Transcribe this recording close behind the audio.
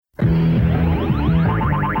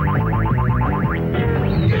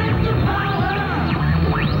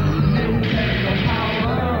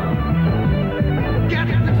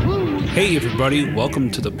Hey everybody,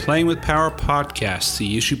 welcome to the Playing with Power podcast,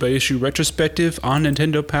 the issue-by-issue retrospective on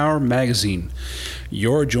Nintendo Power Magazine.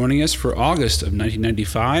 You're joining us for August of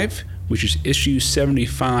 1995, which is issue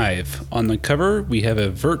 75. On the cover, we have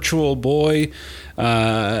a Virtual Boy,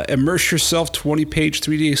 Immerse Yourself 20-page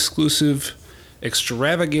 3D exclusive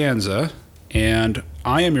extravaganza, and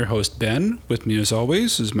I am your host, Ben. With me, as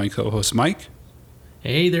always, is my co-host, Mike.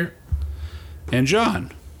 Hey there. And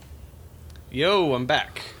John. Yo, I'm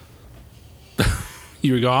back.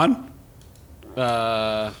 You were gone?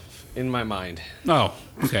 In my mind. Oh,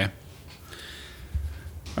 okay.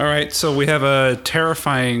 All right, so we have a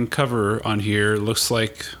terrifying cover on here. Looks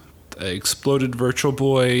like an exploded Virtual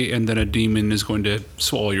Boy, and then a demon is going to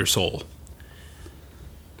swallow your soul.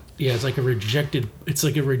 Yeah, it's like a rejected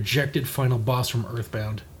final boss from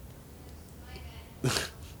Earthbound.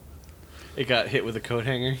 It got hit with a coat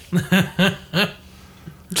hanger.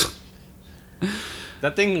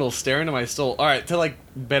 That thing will stare into my soul. All right, to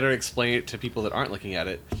better explain it to people that aren't looking at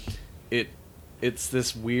it, it's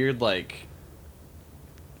this weird I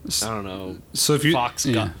don't know. So if you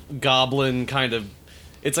goblin kind of.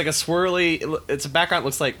 It's like a swirly. Its background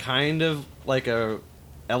looks like kind of like a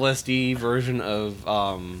LSD version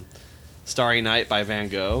of Starry Night by Van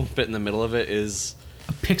Gogh, but in the middle of it is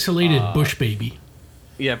a pixelated bush baby.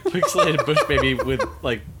 Yeah, pixelated bush baby with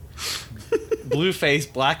blue face,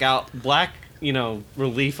 black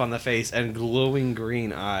relief on the face, and glowing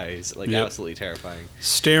green eyes. Yep. Absolutely terrifying.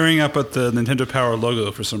 Staring up at the Nintendo Power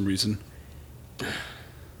logo for some reason.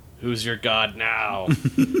 Who's your god now?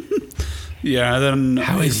 Yeah, then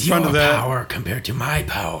how is your power compared to my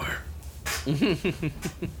power?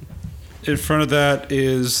 In front of that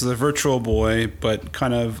is the Virtual Boy, but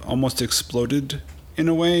kind of almost exploded in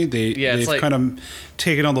a way. They've kind of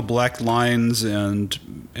taken all the black lines and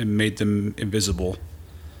made them invisible.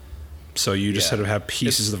 So you just sort of have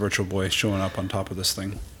pieces of the Virtual Boy showing up on top of this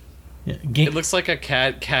thing. Yeah, it looks like a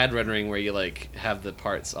CAD rendering where you have the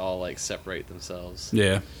parts all separate themselves.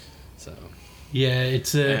 Yeah. So. Yeah,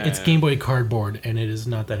 it's Game Boy cardboard, and it is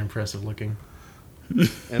not that impressive looking.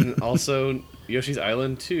 And also Yoshi's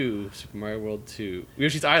Island 2, Super Mario World 2.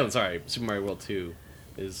 Yoshi's Island, sorry, Super Mario World 2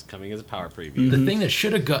 is coming as a power preview. Mm-hmm. The thing that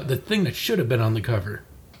should have been on the cover,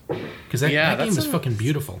 because that game is fucking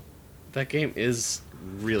beautiful. That game is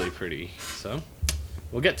really pretty. So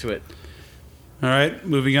we'll get to it. All right,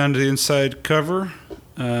 moving on to the inside cover.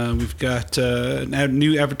 We've got a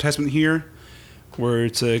new advertisement here where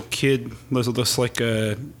it's a kid looks like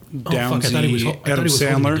a Downsy Adam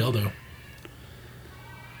Sandler. Holding a dildo.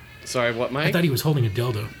 Sorry, what, Mike? I thought he was holding a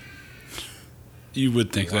dildo. You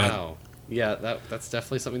would think that. Wow. Yeah, that's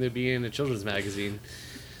definitely something to be in a children's magazine.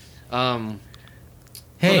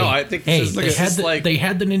 Hey, no, I think they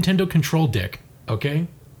had the Nintendo Control Deck. Okay.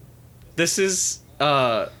 This is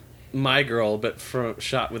My Girl, but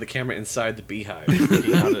shot with a camera inside the beehive,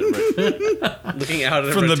 looking out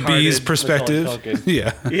at from the bee's perspective.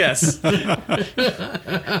 Yeah. Yes.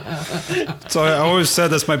 So I always said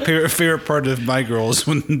that's my favorite part of My Girl is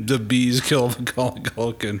when the bees kill Macaulay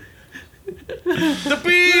Culkin. The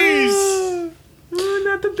bees!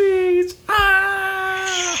 Not the bees!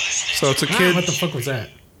 Ah! So it's a kid. What the fuck was that?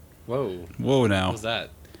 Whoa now. What was that?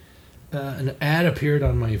 An ad appeared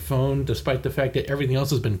on my phone, despite the fact that everything else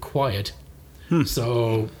has been quiet.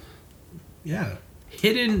 So, yeah,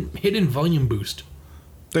 hidden volume boost.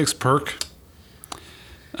 Thanks, Perk.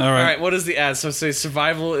 All right. What is the ad? So say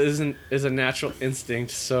survival is a natural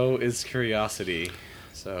instinct. So is curiosity.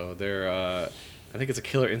 So they're I think it's a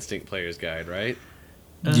Killer Instinct player's guide, right?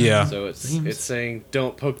 Yeah. So it's saying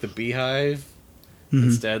don't poke the beehive. Mm-hmm.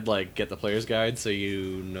 Instead, get the player's guide so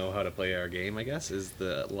you know how to play our game, I guess, is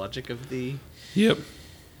the logic of the... Yep.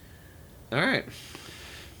 All right.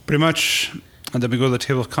 Pretty much. And then we go to the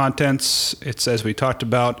table of contents. It's, as we talked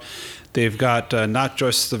about, they've got not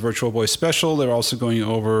just the Virtual Boy Special, they're also going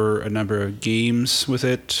over a number of games with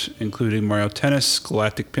it, including Mario Tennis,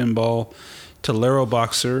 Galactic Pinball, Tolero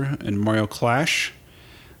Boxer, and Mario Clash.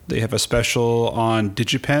 They have a special on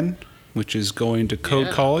DigiPen, which is going to Code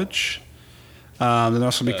College. They'll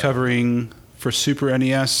also be covering, for Super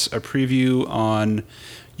NES, a preview on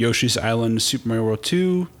Yoshi's Island, Super Mario World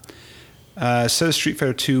 2. It says Street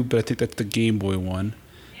Fighter 2, but I think that's the Game Boy one.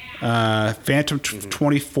 Phantom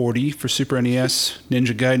 2040 for Super NES,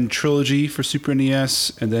 Ninja Gaiden Trilogy for Super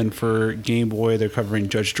NES, and then for Game Boy, they're covering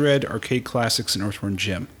Judge Dredd, Arcade Classics, and Earthworm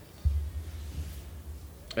Jim.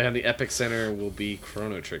 And the Epic Center will be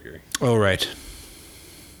Chrono Trigger. Oh, right.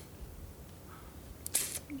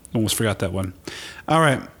 Almost forgot that one. All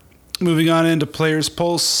right. Moving on into Player's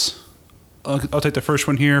Pulse. I'll take the first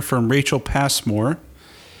one here from Rachel Passmore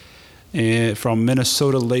from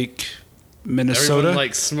Minnesota Lake Minnesota. Everyone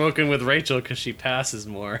likes smoking with Rachel because she passes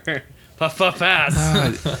more. Puff, puff,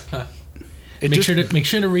 pass. Make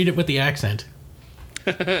sure to read it with the accent.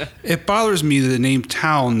 It bothers me that they name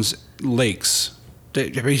towns lakes. You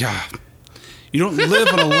don't live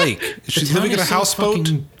on a lake. She's living in a houseboat.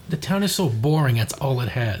 The town is so boring. That's all it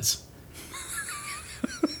has.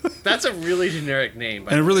 That's a really generic name.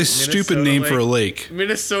 And a really stupid name for a lake.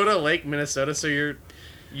 Minnesota Lake, Minnesota. So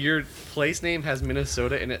your place name has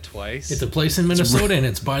Minnesota in it twice. It's a place in Minnesota and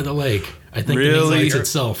it's by the lake. I think it excites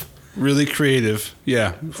itself. Really creative.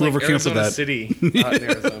 Yeah. It's Whoever like came up with Arizona that. City, not in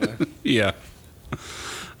Arizona. Yeah.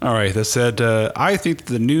 All right. That said, I think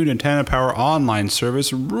that the new Nintendo Power Online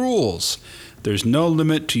service rules. There's no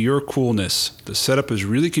limit to your coolness. The setup is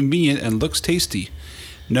really convenient and looks tasty.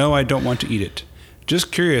 No, I don't want to eat it.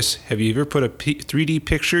 Just curious, have you ever put a 3D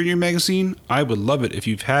picture in your magazine? I would love it if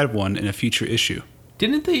you've had one in a future issue.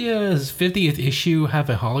 Didn't the 50th issue have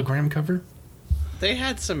a hologram cover? They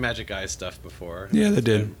had some Magic Eye stuff before. Yeah, they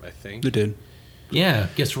did. I think. They did. Yeah,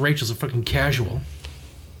 guess Rachel's a fucking casual.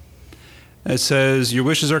 It says, your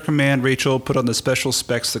wishes are command, Rachel. Put on the special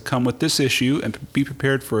specs that come with this issue and be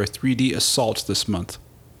prepared for a 3D assault this month.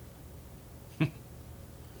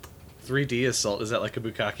 3D Assault, is that like a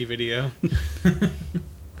Bukkake video?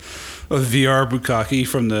 A VR bukkake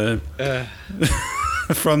from the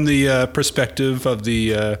from the perspective of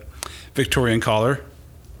the Victorian caller.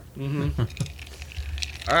 Mm-hmm.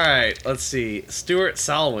 All right, let's see. Stuart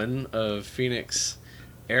Salwin of Phoenix,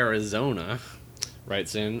 Arizona,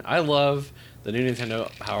 writes in, I love the new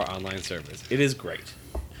Nintendo Power Online service. It is great.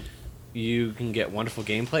 You can get wonderful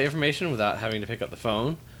gameplay information without having to pick up the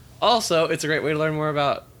phone. Also, it's a great way to learn more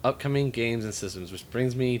about upcoming games and systems, which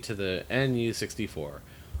brings me to the NU64.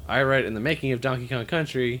 I read in the making of Donkey Kong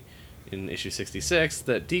Country, in issue 66,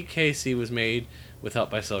 that DKC was made with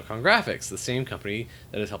help by Silicon Graphics, the same company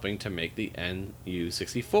that is helping to make the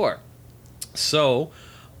NU64. So,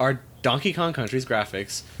 are Donkey Kong Country's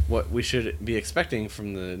graphics what we should be expecting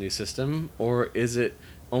from the new system, or is it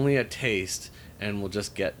only a taste and will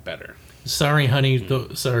just get better? Sorry, honey.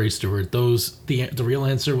 Sorry, Stuart. The real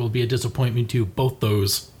answer will be a disappointment to both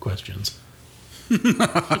those questions.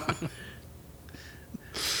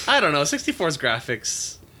 I don't know. 64's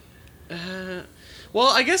graphics. Well,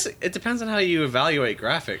 I guess it depends on how you evaluate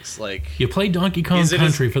graphics. Like, you play Donkey Kong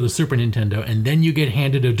Country for the Super Nintendo, and then you get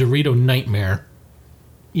handed a Dorito Nightmare.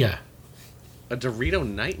 Yeah. A Dorito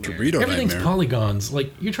Nightmare? Everything's polygons.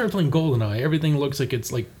 Like, you try playing GoldenEye, everything looks like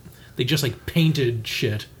it's like they just like painted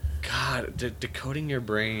shit. God, decoding your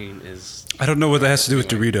brain is... I don't know what that has to do with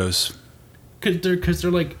Doritos. Because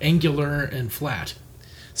they're like angular and flat.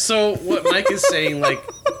 So what Mike is saying, like,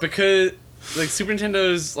 because like Super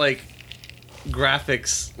Nintendo's like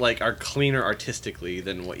graphics like are cleaner artistically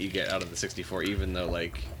than what you get out of the 64, even though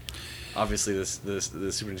like obviously the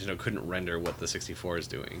Super Nintendo couldn't render what the 64 is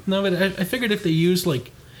doing. No, but I figured if they used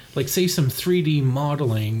like say some 3D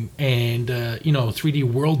modeling and 3D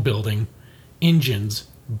world building engines,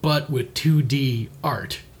 but with 2D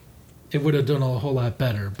art, it would have done a whole lot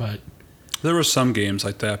better. But there were some games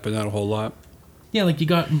like that, but not a whole lot. Yeah, like you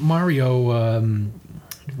got Mario.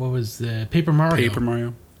 What was the Paper Mario? Paper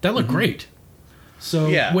Mario. That looked great.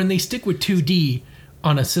 So when they stick with 2D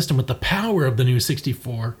on a system with the power of the new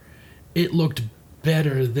 64, it looked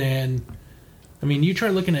better than. I mean, you try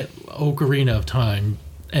looking at Ocarina of Time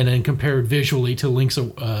and then compare it visually to Link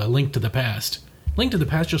to the Past. Link to the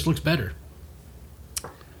Past just looks better.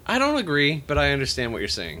 I don't agree, but I understand what you're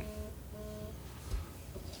saying.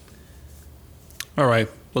 All right,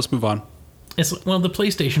 let's move on. Well, the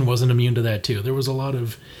PlayStation wasn't immune to that, too. There was a lot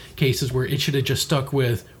of cases where it should have just stuck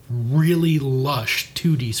with really lush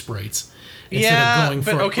 2D sprites instead of going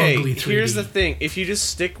for ugly 3D. Here's the thing. If you just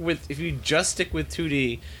stick with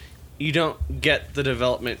 2D, you don't get the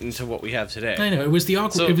development into what we have today. I know. It was the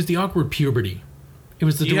awkward puberty. It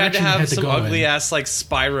was the direction you had to have some ugly ass like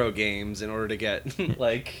Spyro games in order to get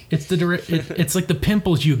like. It's it's like the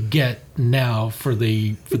pimples you get now for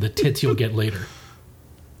the tits you'll get later.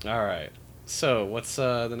 All right. So what's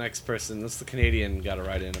the next person? What's the Canadian got to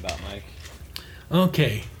write in about, Mike?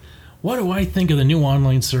 Okay. What do I think of the new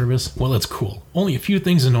online service? Well, it's cool. Only a few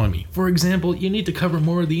things annoy me. For example, you need to cover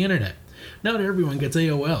more of the internet. Not everyone gets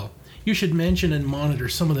AOL. You should mention and monitor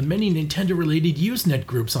some of the many Nintendo-related Usenet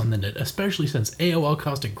groups on the net, especially since AOL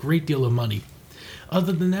cost a great deal of money.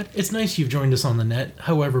 Other than that, it's nice you've joined us on the net,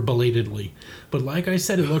 however belatedly. But like I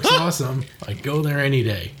said, it looks awesome. I'd go there any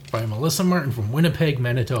day. By Melissa Martin from Winnipeg,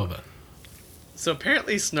 Manitoba. So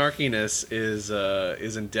apparently snarkiness is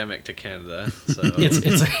endemic to Canada. So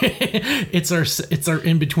It's our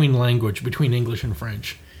in-between language between English and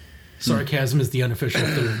French. Sarcasm is the unofficial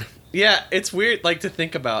third. Yeah, it's weird, like, to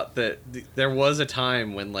think about that there was a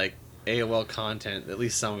time when, like, AOL content, at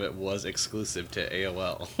least some of it, was exclusive to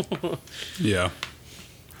AOL. Yeah.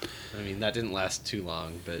 I mean, that didn't last too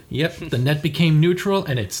long, but... Yep, the net became neutral,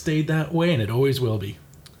 and it stayed that way, and it always will be.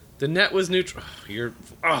 The net was neutral.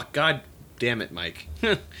 Oh, god damn it, Mike.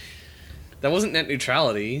 That wasn't net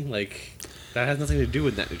neutrality. Like, that has nothing to do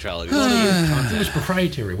with net neutrality. It was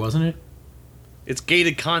proprietary, wasn't it? It's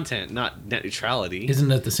gated content, not net neutrality. Isn't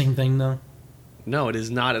that the same thing, though? No, it is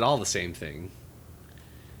not at all the same thing.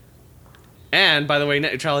 And, by the way,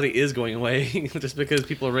 net neutrality is going away. Just because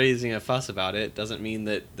people are raising a fuss about it doesn't mean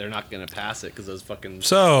that they're not going to pass it because those fucking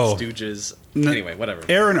stooges... Anyway, whatever.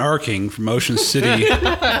 Aaron Arking from Ocean City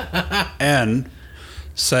N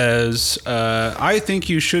says, I think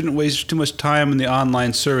you shouldn't waste too much time in the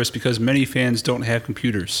online service because many fans don't have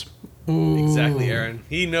computers. Ooh. Exactly, Aaron.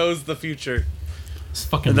 He knows the future. It's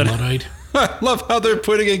fucking Luddite. I love how they're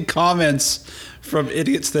putting in comments from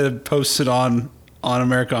idiots that have posted on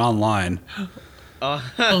America Online.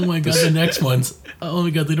 Oh my god, the next ones. Oh my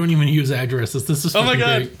god, they don't even use addresses. This is fucking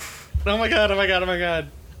great. Oh my god, oh my god, oh my god.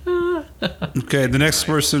 Okay, the next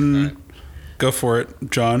person, right. Go for it,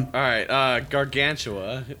 John. All right,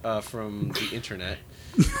 Gargantua from the internet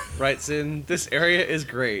writes in, this area is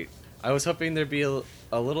great. I was hoping there'd be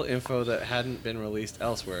a little info that hadn't been released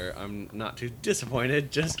elsewhere. I'm not too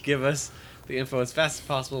disappointed. Just give us the info as fast as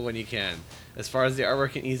possible when you can. As far as the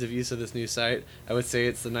artwork and ease of use of this new site, I would say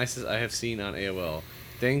it's the nicest I have seen on AOL.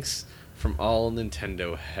 Thanks from all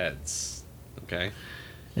Nintendo heads. Okay.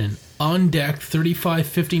 And On Deck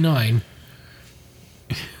 3559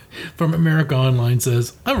 from America Online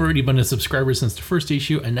says, I've already been a subscriber since the first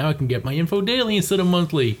issue, and now I can get my info daily instead of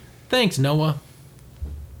monthly. Thanks, Noah.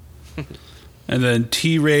 And then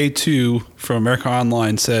T-Ray2 from America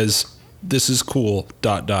Online says, this is cool, ...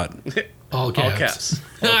 All caps.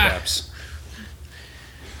 All caps.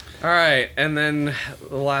 All right, and then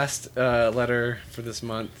the last letter for this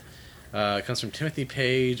month comes from Timothy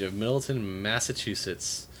Page of Middleton,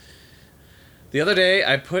 Massachusetts. The other day,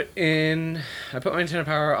 I put my Nintendo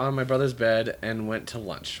Power on my brother's bed and went to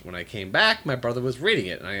lunch. When I came back, my brother was reading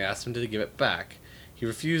it, and I asked him to give it back. He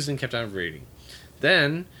refused and kept on reading.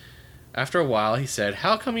 Then, after a while, he said,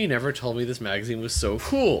 "How come you never told me this magazine was so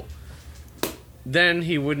cool?" Then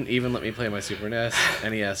he wouldn't even let me play my Super NES,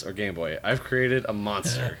 NES, or Game Boy. I've created a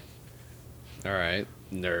monster. All right,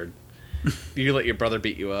 nerd. You let your brother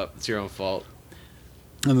beat you up. It's your own fault.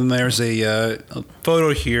 And then there's a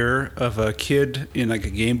photo here of a kid in like a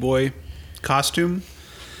Game Boy costume,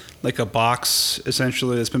 like a box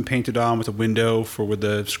essentially that's been painted on with a window for where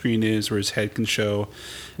the screen is, where his head can show.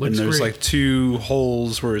 Looks and there's great. like 2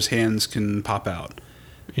 holes where his hands can pop out.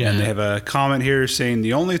 Yeah. And they have a comment here saying,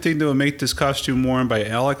 the only thing that will make this costume worn by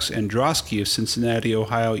Alex Androsky of Cincinnati,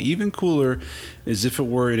 Ohio even cooler is if it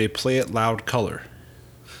were in a play it loud color.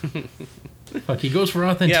 Fuck, he goes for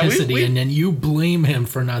authenticity, and then you blame him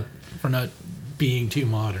for not being too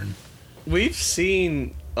modern. We've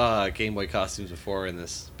seen Game Boy costumes before in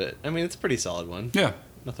this, but I mean, it's a pretty solid one. Yeah.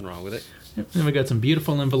 Nothing wrong with it. Then we got some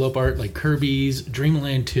beautiful envelope art like Kirby's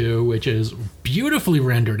Dreamland 2, which is beautifully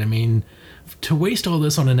rendered. I mean, to waste all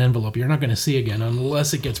this on an envelope, you're not going to see again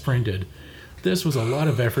unless it gets printed. This was a lot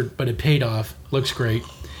of effort, but it paid off. Looks great.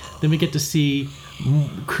 Then we get to see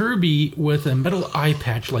Kirby with a metal eye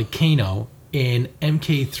patch like Kano in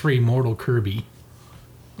MK3 Mortal Kirby,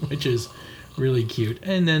 which is really cute.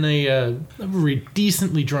 And then a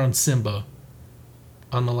decently drawn Simba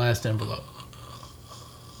on the last envelope.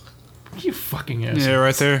 You fucking ass. Yeah,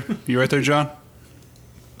 right there. You right there, John?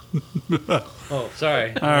 Oh,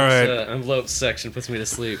 sorry. All right. Envelope section puts me to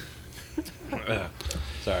sleep.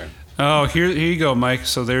 Sorry. Oh, here you go, Mike.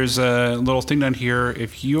 So there's a little thing down here.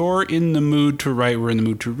 If you're in the mood to write, we're in the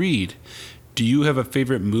mood to read. Do you have a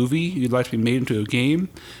favorite movie you'd like to be made into a game?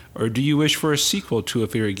 Or do you wish for a sequel to a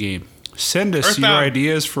favorite game? Send us your Earthbound.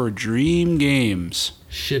 ideas for dream games.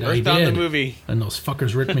 Shit, I Earthbound did. the movie. And those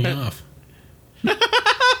fuckers ripped me off.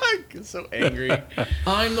 I'm so angry.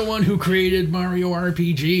 I'm the one who created Mario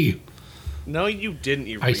RPG. No, you didn't,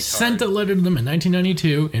 you I retard. sent a letter to them in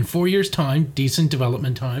 1992. In 4 years' time, decent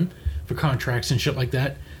development time for contracts and shit like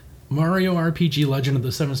that, Mario RPG Legend of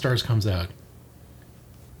the Seven Stars comes out.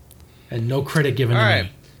 And no credit given All to right.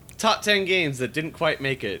 me. Top 10 games that didn't quite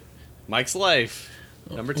make it. Mike's Life.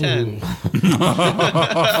 Number 10. Ooh.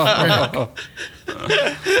 All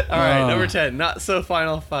right, number 10. Not So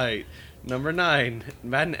Final Fight. Number 9.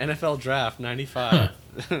 Madden NFL Draft 95.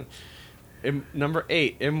 Number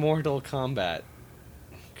 8. Immortal Kombat.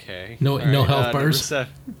 Okay. No- All no health number bars?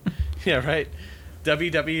 7. Yeah, right.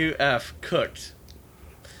 WWF Cooked.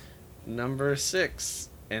 Number 6.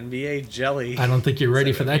 NBA Jelly. I don't think you're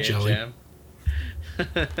ready for Instead that of jelly.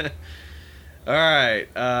 NBA Jam. All right,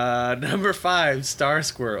 number 5, Star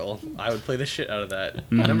Squirrel. I would play the shit out of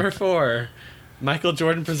that. Number 4, Michael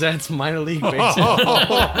Jordan presents minor league baseball.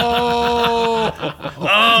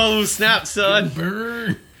 Oh, snap, son!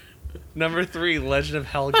 Burn. Number 3, Legend of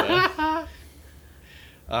Helga.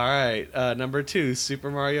 All right, number 2,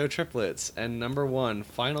 Super Mario Triplets, and number 1,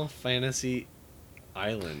 Final Fantasy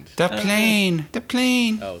Island. The plane.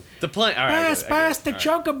 Oh, the plane. All right, Pass the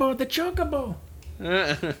chocobo, the chocobo.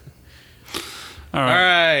 All All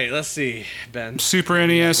right. right, let's see, Ben. Super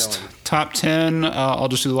NES going? top 10. I'll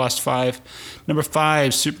just do the last 5. Number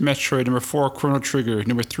 5, Super Metroid. Number 4, Chrono Trigger.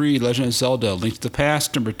 Number 3, Legend of Zelda: Link to the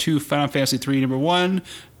Past. Number 2, Final Fantasy 3. Number 1,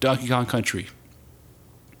 Donkey Kong Country.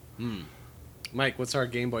 Mike, what's our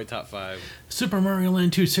Game Boy top 5? Super Mario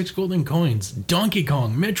Land 2, 6 golden coins. Donkey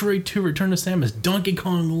Kong, Metroid 2, Return to Samus, Donkey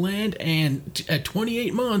Kong Land, and at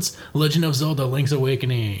 28 months, Legend of Zelda: Link's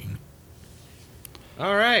Awakening.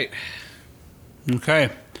 All right. Okay,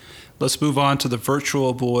 let's move on to the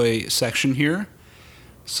Virtual Boy section here.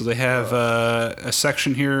 So they have a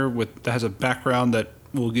section here that has a background that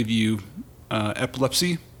will give you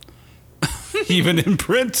epilepsy, even in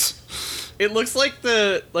print. It looks like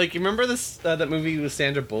you remember this that movie with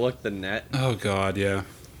Sandra Bullock, The Net? Oh God, yeah.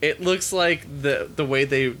 It looks like the way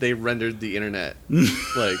they rendered the internet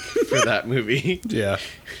like for that movie. Yeah.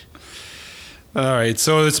 All right,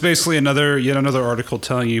 so it's basically yet another article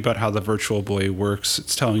telling you about how the Virtual Boy works.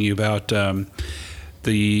 It's telling you about the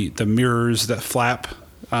mirrors that flap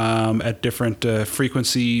at different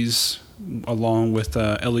frequencies, along with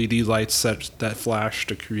LED lights that flash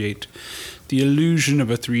to create the illusion of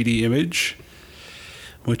a 3D image,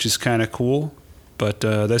 which is kind of cool. But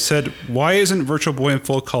they said, why isn't Virtual Boy in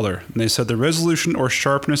full color? And they said the resolution or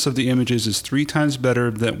sharpness of the images is 3 times better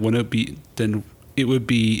than it would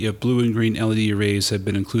be if blue and green LED arrays had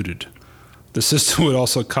been included. The system would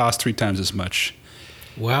also cost 3 times as much.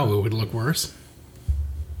 Wow, it would look worse.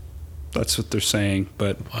 That's what they're saying,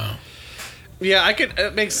 but Wow. Yeah,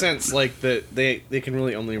 it makes sense. Like that they can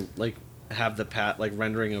really only like have the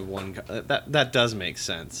rendering of one. That does make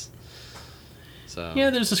sense. So Yeah,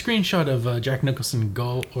 there's a screenshot of Jack Nicholson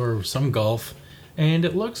some golf, and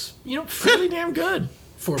it looks, fairly damn good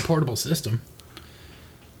for a portable system.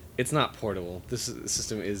 it's not portable. This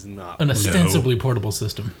system is not. An ostensibly portable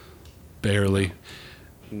system. barely.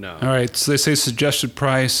 No. All right, so they say suggested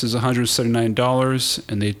price is $179,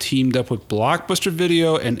 and they teamed up with Blockbuster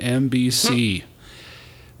Video and NBC.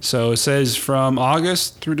 So it says from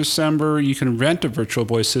August through December, you can rent a Virtual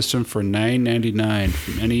Boy system for $9.99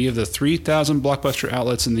 from any of the 3,000 Blockbuster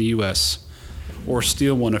outlets in the U.S. Or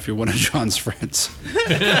steal one if you're one of John's friends.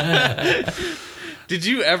 Did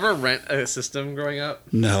you ever rent a system growing up?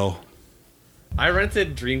 No. I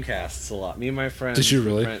rented Dreamcasts a lot. Me and my friends. Did you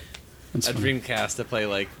really? Rent That's a funny. Dreamcast to play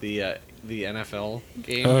like the NFL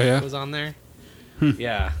game. Oh, yeah? that was on there.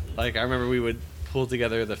 Yeah, like I remember we would pull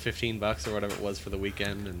together the $15 or whatever it was for the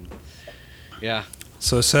weekend, and yeah,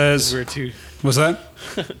 So it says, we were too. what's that?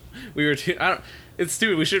 We were too. It's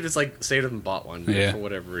stupid. We should have just like saved up and bought one. but Yeah. For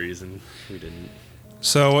whatever reason, we didn't.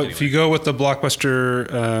 So if you go with the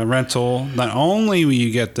Blockbuster rental, not only will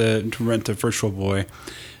you get to rent the Virtual Boy,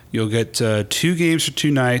 you'll get 2 games for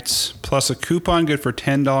 2 nights, plus a coupon good for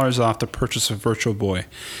 $10 off the purchase of Virtual Boy.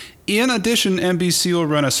 In addition, NBC will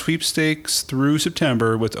run a sweepstakes through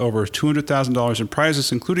September with over $200,000 in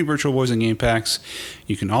prizes, including Virtual Boys and game packs.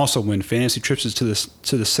 You can also win fantasy trips to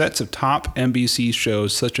the sets of top NBC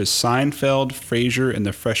shows such as Seinfeld, Frasier, and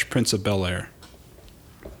The Fresh Prince of Bel-Air.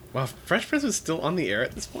 Wow, Fresh Prince was still on the air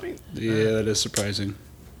at this point. Yeah, that is surprising.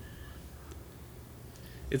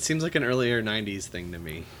 It seems like an earlier '90s thing to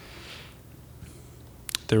me.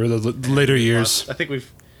 They were the later years. I think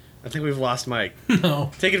we've lost Mike.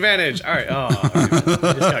 No. Take advantage. All right.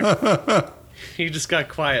 Oh, he just got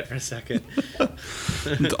quiet for a second.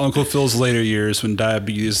 Uncle Phil's later years when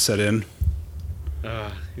diabetes set in.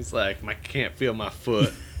 He's like, I can't feel my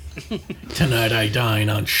foot. Tonight I dine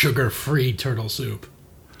on sugar-free turtle soup.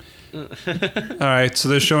 All right, so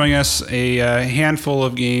they're showing us a handful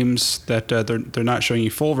of games that they're not showing you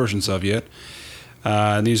full versions of yet.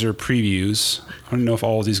 And these are previews. I don't know if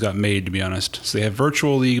all of these got made, to be honest. So they have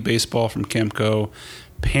Virtual League Baseball from Kemco,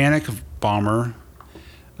 Panic Bomber,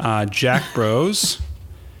 Jack Bros,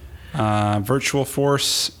 Virtual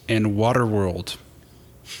Force, and Waterworld.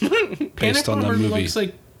 Based on the Bomber movie. looks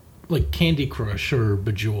like Candy Crush or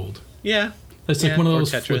Bejeweled. Yeah. That's like one of or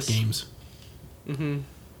those flip Tetris. games.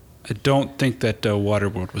 I don't think that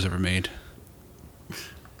Waterworld was ever made.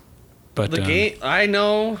 But The game I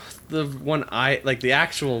know the one I like the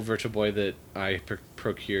actual Virtual Boy that I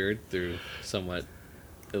procured through somewhat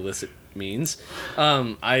illicit means.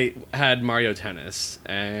 I had Mario Tennis,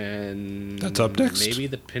 and That's up next. maybe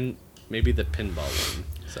the pinball one.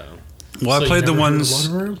 So Well, So I played you the never heard of ones.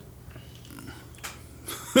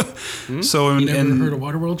 Waterworld? So You never heard in of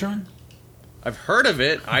Waterworld, John? I've heard of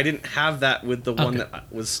it. I didn't have that with the one Okay.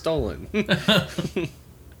 that was stolen. It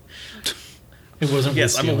wasn't.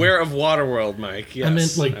 Yes, with I'm stealing. aware of Waterworld, Mike. Yes, I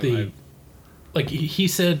meant like I- like he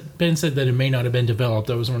said. Ben said that it may not have been developed.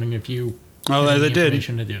 I was wondering if you. Oh, had they any did.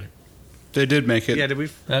 information to do it. They did make it. yeah, did we?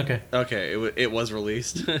 Okay. Okay, it was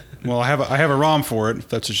released. Well, I have a ROM for it. If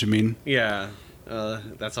that's what you mean. Yeah,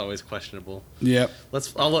 that's always questionable. Yep.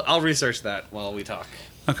 I'll research that while we talk.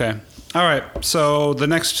 Okay. All right. So the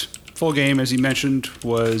next full game, as you mentioned,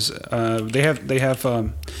 was they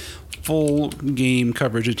have full game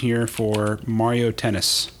coverage in here for Mario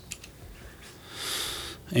Tennis.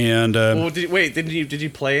 And Well, did you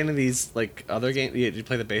play any of these like other games? Did you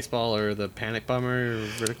play the baseball or the Panic Bummer or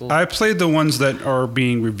Vertical? I played the ones that are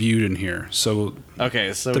being reviewed in here. So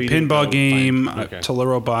Okay, so the we didn't pinball go game, find- okay.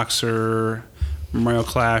 Tolero Boxer, Mario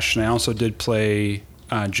Clash, and I also did play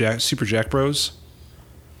Super Jack Bros.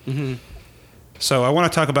 Mm-hmm. So I want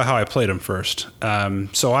to talk about how I played them first.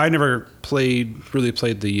 So I never really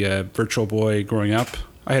played the Virtual Boy growing up.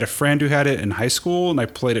 I had a friend who had it in high school, and I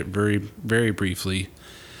played it very, very briefly.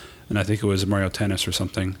 And I think it was Mario Tennis or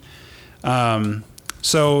something.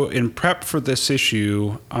 So in prep for this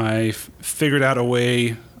issue, I figured out a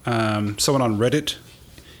way. Someone on Reddit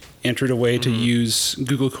entered a way to use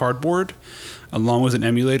Google Cardboard along with an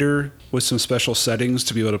emulator with some special settings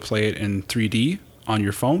to be able to play it in 3D on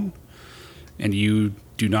your phone. And you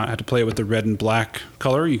do not have to play it with the red and black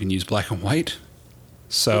color. You can use black and white.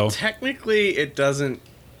 So Technically, it doesn't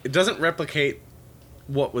replicate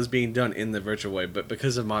what was being done in the Virtual Boy, but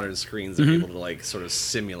because of modern screens, they're able to like sort of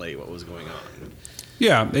simulate what was going on.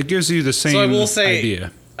 yeah, it gives you the same So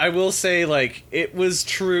idea. I will say, like, it was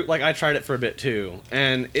true. Like, I tried it for a bit too,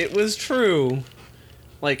 and it was true.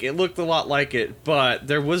 Like, it looked a lot like it, but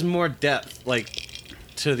there was more depth, like,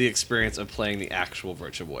 to the experience of playing the actual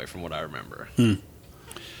Virtual Boy, from what I remember.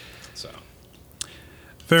 So,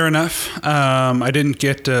 Fair enough. I didn't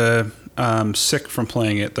get sick from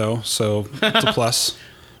playing it though, so it's a plus.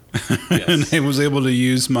 And yes. I was able to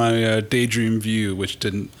use my Daydream View, which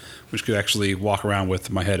could actually walk around with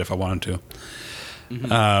my head if I wanted to.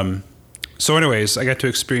 So, anyways, I got to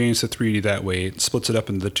experience the 3D that way. It splits it up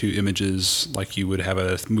into the two images, like you would have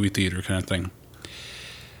a movie theater kind of thing.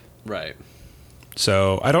 Right.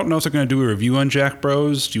 So, I don't know if they're going to do a review on Jack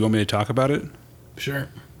Bros. Do you want me to talk about it? Sure.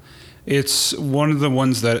 It's one of the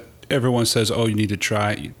ones that everyone says, "Oh, you need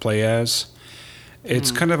to play as."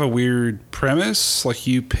 It's kind of a weird premise. Like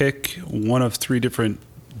you pick one of three different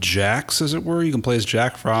Jacks, as it were. You can play as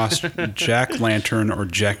Jack Frost, Jack Lantern, or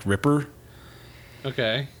Jack Ripper.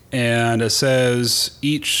 Okay. And it says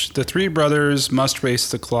the three brothers must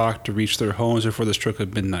race the clock to reach their homes before the stroke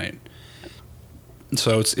of midnight.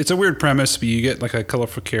 So it's a weird premise, but you get like a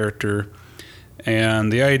colorful character,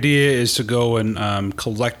 and the idea is to go and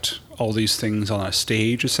collect all these things on a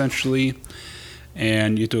stage, essentially,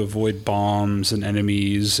 and you have to avoid bombs and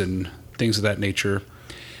enemies and things of that nature.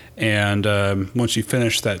 And once you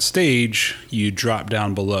finish that stage, you drop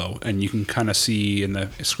down below, and you can kind of see in the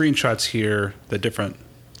screenshots here the different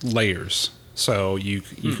layers. So you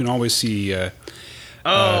can always see a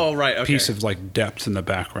Right. Okay. piece of like depth in the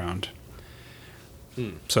background.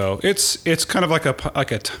 So it's kind of like a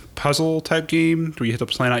puzzle type game where you have to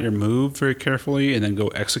plan out your move very carefully and then go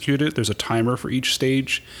execute it. There's a timer for each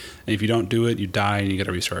stage, and if you don't do it, you die and you got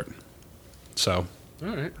to restart. So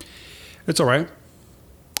All right. it's all right.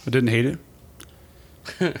 I didn't hate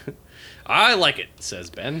it. I like it, says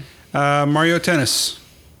Ben. Mario Tennis.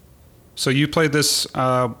 So you played this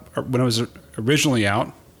when it was originally out.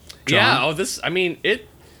 John? Yeah. Oh, this. I mean, it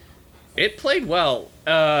played well.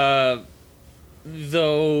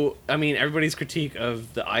 Though, I mean, everybody's critique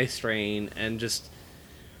of the eye strain and just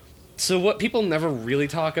so what people never really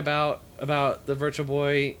talk about the Virtual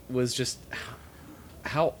Boy was just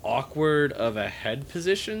how awkward of a head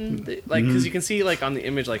position, like because you can see like on the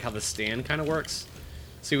image like how the stand kind of works.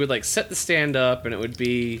 So you would like set the stand up and it would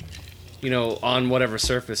be, on whatever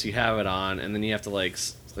surface you have it on, and then you have to like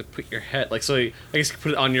put your head like so. I guess you could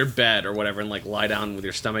put it on your bed or whatever, and like lie down with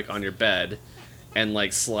your stomach on your bed. And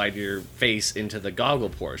like slide your face into the goggle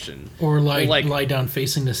portion, Or lie down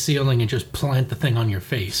facing the ceiling and just plant the thing on your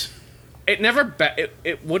face. it never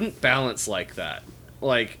it wouldn't balance like that,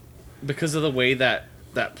 like because of the way that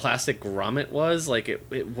plastic grommet was. Like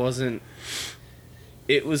it wasn't.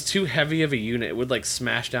 It was too heavy of a unit. It would like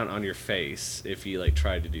smash down on your face if you like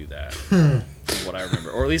tried to do that. from what I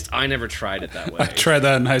remember. Or at least I never tried it that way. I tried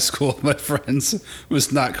that in high school with my friends. It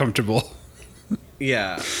was not comfortable.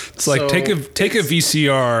 Yeah. It's like take a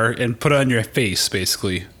VCR and put it on your face,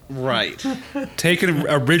 basically. Right. Take an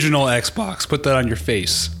original Xbox, put that on your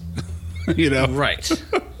face. You know? Right.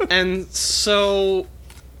 And so,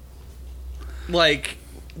 like,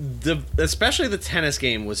 especially the tennis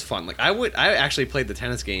game was fun. Like, I actually played the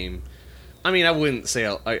tennis game. I mean, I wouldn't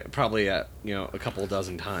say probably a couple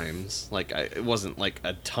dozen times. Like, it wasn't like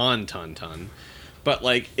a ton. But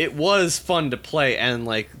like, it was fun to play, and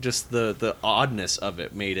like, just the oddness of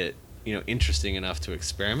it made it interesting enough to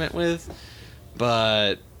experiment with.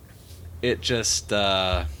 But it just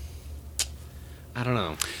I don't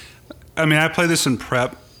know. I mean, I play this in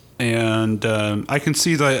prep, and I can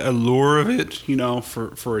see the allure of it,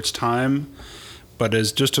 for its time. But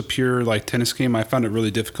as just a pure like tennis game, I found it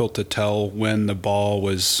really difficult to tell when the ball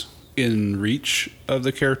was in reach of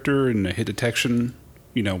the character and the hit detection.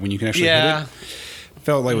 When you can actually hit it.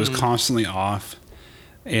 Felt like it was constantly off,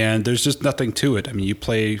 and there's just nothing to it. I mean, you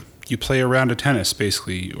play a round of tennis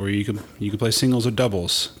basically, or you can play singles or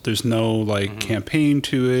doubles. There's no like campaign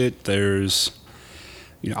to it. There's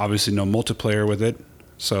obviously no multiplayer with it.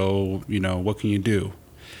 So what can you do?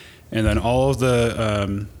 And then all of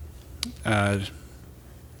the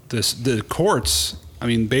the courts, I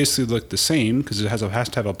mean, basically look the same because it has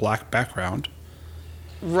to have a black background.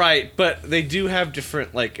 Right, but they do have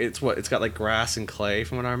different, like, it's got like grass and clay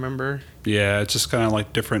from what I remember. Yeah, it's just kind of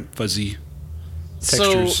like different fuzzy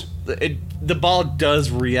textures. So the ball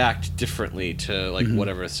does react differently to like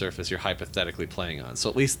whatever surface you're hypothetically playing on.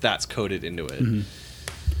 So at least that's coded into it.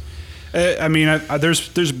 I mean,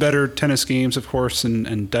 there's better tennis games, of course,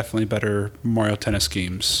 and definitely better Mario Tennis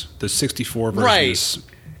games. The 64 version is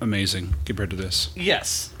amazing compared to this.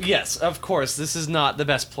 Yes, of course. This is not the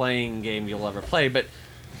best playing game you'll ever play, but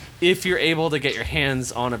if you're able to get your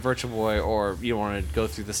hands on a Virtual Boy, or you want to go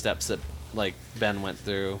through the steps that like Ben went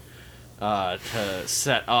through to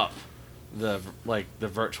set up the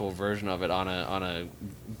virtual version of it on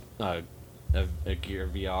a Gear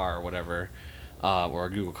VR or whatever, or a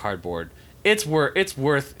Google Cardboard, it's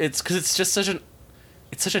worth because it's just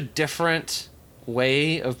such a different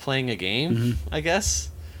way of playing a game. I guess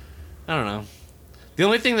I don't know. The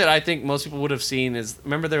only thing that I think most people would have seen is,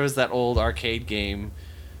 remember there was that old arcade game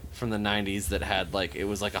from the 90s that had it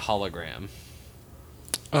was like a hologram.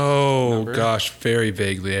 Oh, remember? Gosh, very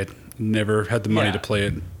vaguely. I never had the money to play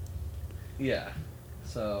it. Yeah.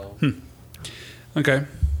 So. Okay.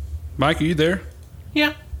 Mike, are you there?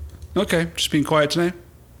 Yeah. Okay, just being quiet tonight.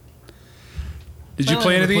 Did you Well,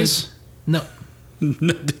 play I any of never these? No.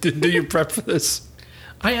 Did you prep for this?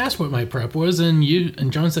 I asked what my prep was, and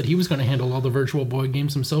John said he was going to handle all the Virtual Boy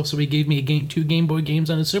games himself, so he gave me two Game Boy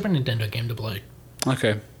games and a Super Nintendo game to play.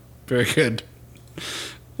 Okay, very good.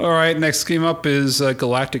 All right, next game up is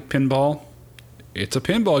Galactic Pinball. It's a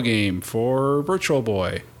pinball game for Virtual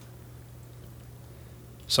Boy.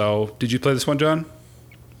 So, did you play this one, John?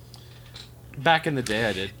 Back in the day,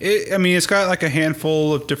 I did. It's got like a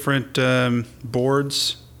handful of different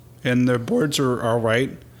boards, and the boards are all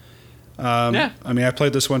right. Yeah. I mean, I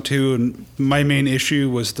played this one too, and my main issue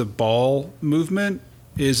was the ball movement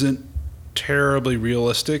isn't terribly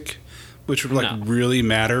realistic, which really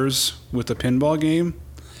matters with a pinball game.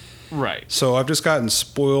 Right. So I've just gotten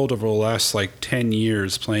spoiled over the last 10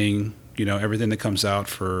 years playing, everything that comes out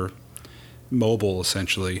for mobile,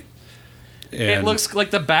 essentially. And it looks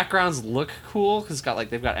like the backgrounds look cool because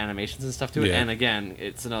they've got animations and stuff to it. Yeah. And again,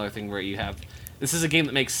 it's another thing where you have, this is a game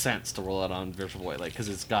that makes sense to roll out on Virtual Boy, because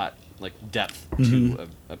it's got depth to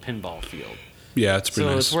a pinball field. Yeah, it's pretty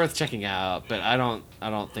so nice. it's worth checking out. But I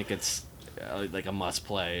don't think it's a must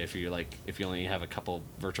play if you only have a couple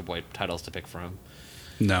Virtual Boy titles to pick from.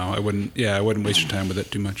 No, I wouldn't. Yeah, I wouldn't waste your time with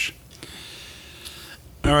it too much.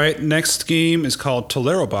 All right, next game is called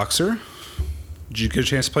Tolero Boxer. Did you get a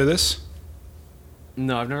chance to play this?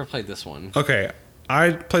 No, I've never played this one. Okay,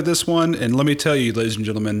 I played this one, and let me tell you, ladies and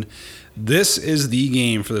gentlemen, this is the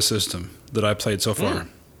game for the system that I played so far.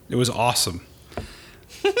 It was awesome.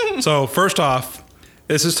 So, first off,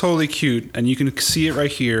 this is totally cute, and you can see it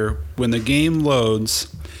right here. When the game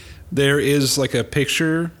loads, there is a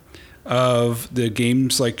picture of the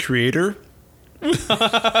game's creator,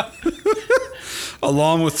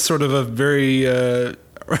 along with sort of a very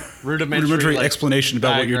rudimentary explanation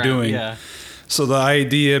about what you're doing. Yeah. So the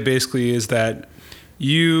idea basically is that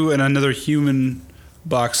you and another human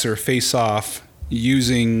boxer face off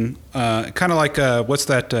using kind of like what's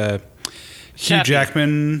that Hugh Chappie.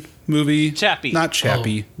 Jackman movie? Chappie. Not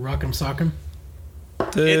Chappie. Oh, Rock'em Sock'em?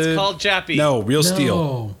 It's called Chappie. No, Real Steel.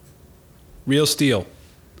 No. Real Steel.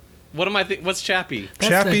 What am I What's Chappie? That's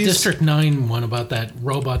that Chappie's- District 9 one about that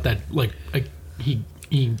robot that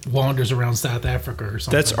he wanders around South Africa or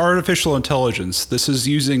something. That's artificial intelligence. This is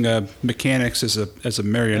using mechanics as a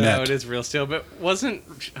marionette. No, it is real steel, but wasn't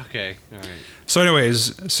okay. All right. So,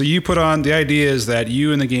 anyways, so you put on the idea is that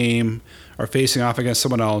you in the game are facing off against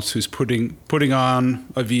someone else who's putting on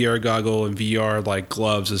a VR goggle and VR like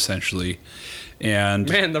gloves essentially, and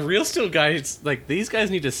Man, the real steel guys, like these guys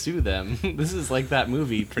need to sue them. This is like that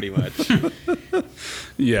movie, pretty much.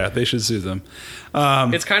 yeah, they should sue them.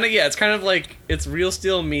 It's kind of like it's real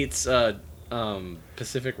steel meets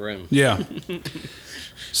Pacific Rim. Yeah.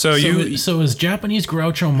 So So is Japanese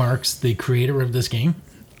Groucho Marx the creator of this game?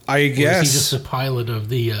 I Or is he guess just a pilot of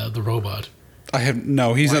the robot? he's Why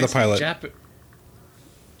not a is he pilot.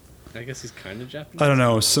 I guess he's kind of Japanese. I don't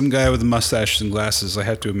know, some guy with a mustache and glasses. I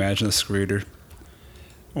have to imagine this creator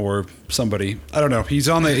or somebody. I don't know. He's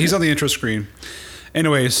on the intro screen.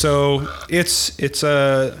 Anyway, so it's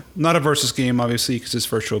not a versus game obviously because it's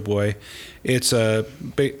Virtual Boy. It's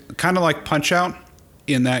kind of like Punch Out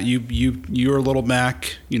in that you're a little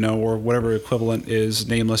Mac, or whatever equivalent is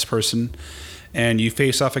nameless person, and you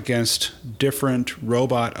face off against different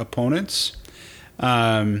robot opponents.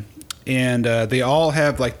 And they all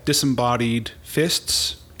have like disembodied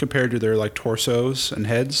fists compared to their like torsos and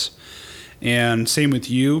heads. And same with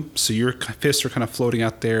you. So your fists are kind of floating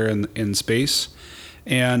out there in space.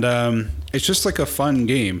 And it's just like a fun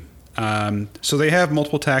game. So they have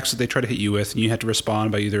multiple attacks that they try to hit you with, and you have to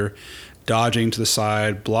respond by either dodging to the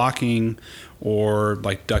side, blocking, or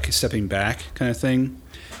like stepping back kind of thing.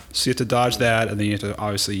 So you have to dodge that, and then you have to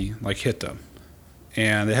obviously like hit them.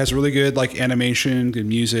 And it has really good like animation, good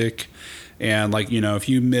music, and like if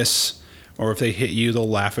you miss or if they hit you, they'll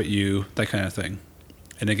laugh at you, that kind of thing.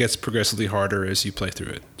 And it gets progressively harder as you play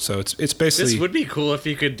through it. So it's basically. This would be cool if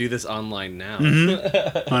you could do this online now.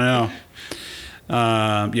 Mm-hmm. I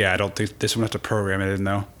know. Yeah, I don't think this would have to program it in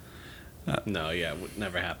though. No, yeah, it would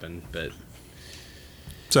never happen. But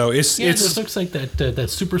So This looks like that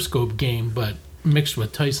Super Scope game, but mixed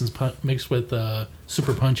with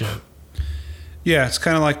Super Punch Out. yeah, it's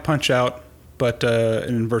kind of like Punch Out, but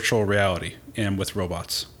in virtual reality and with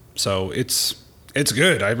robots. So it's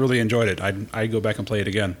good. I really enjoyed it. I'd go back and play it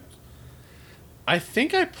again. I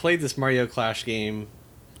think I played this Mario Clash game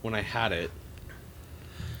when I had it,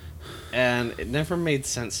 and it never made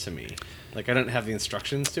sense to me. Like I didn't have the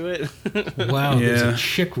instructions to it. Wow, there's Yeah. a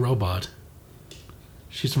chick robot.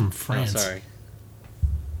 She's from Oh, France. sorry.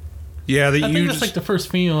 Yeah, I think that's like the first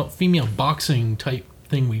female boxing type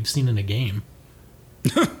thing we've seen in a game.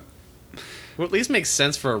 Well, at least makes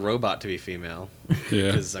sense for a robot to be female. yeah.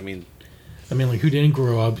 Because I mean, like who didn't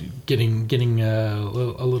grow up getting a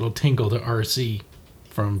little tinkle to RC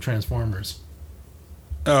from Transformers?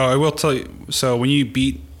 Oh, I will tell you. So when you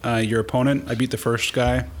beat your opponent, I beat the first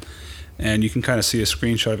guy, and you can kind of see a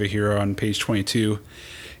screenshot of it here on page 22.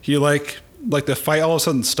 He like the fight all of a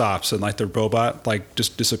sudden stops, and like the robot like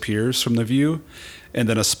just disappears from the view, and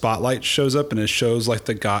then a spotlight shows up, and it shows like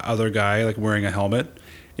the other guy like wearing a helmet,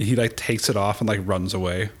 and he like takes it off and like runs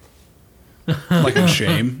away, like in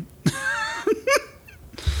shame.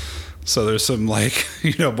 So there's some like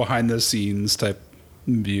behind the scenes type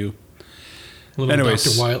view. A little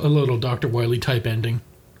Anyways. Dr. Wily type ending.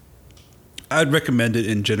 I'd recommend it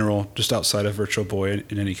in general, just outside of Virtual Boy.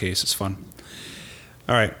 In any case, it's fun.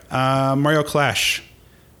 All right, Mario Clash.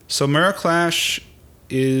 So Mario Clash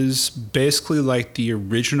is basically like the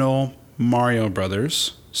original Mario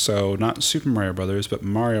Brothers. So not Super Mario Brothers, but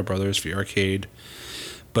Mario Brothers for the arcade,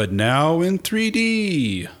 but now in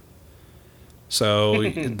 3D. So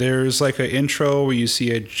there's like an intro where you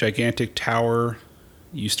see a gigantic tower.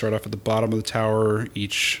 You start off at the bottom of the tower.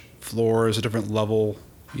 Each floor is a different level.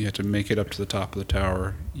 You have to make it up to the top of the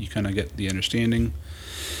tower. You kind of get the understanding.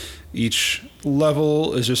 Each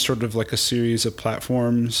level is just sort of like a series of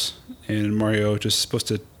platforms, and Mario just supposed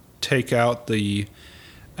to take out the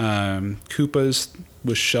Koopas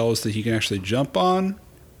with shells that he can actually jump on,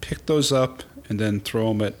 pick those up, and then throw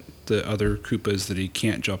them at the other Koopas that he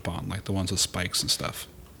can't jump on, like the ones with spikes and stuff.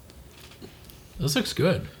 This looks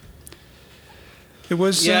good. It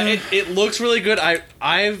was it looks really good.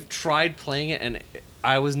 I've tried playing it, and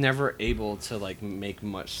I was never able to like make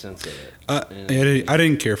much sense of it. I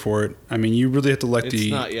didn't care for it. I mean, you really have to like It's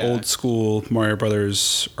the not- yeah. old school Mario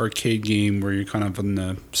Brothers arcade game where you're kind of in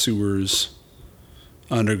the sewers,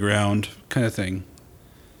 underground kind of thing.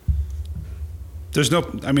 There's no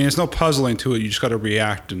puzzling to it. You just got to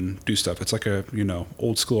react and do stuff. It's like a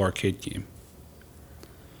old school arcade game.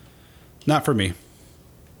 Not for me.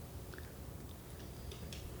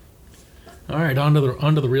 All right, on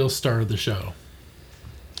to the real star of the show.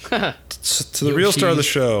 To the real star of the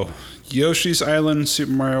show, Yoshi's Island,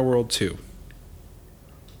 Super Mario World 2.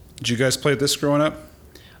 Did you guys play this growing up?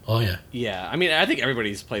 Oh yeah. Yeah, I mean, I think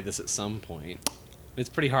everybody's played this at some point. It's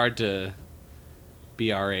pretty hard to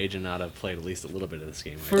be our age and not have played at least a little bit of this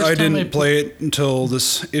game. Right? First I time didn't I play it until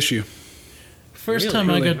this issue. First Really? time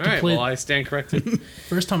I got All to right, play. well, I stand corrected.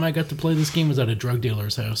 First time I got to play this game was at a drug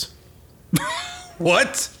dealer's house.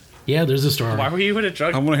 What? Yeah, there's a story. Why were you at a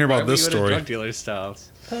drug? I wanna hear about why were this you at story. A drug dealer's house.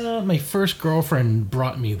 My first girlfriend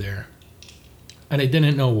brought me there, and I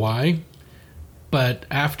didn't know why. But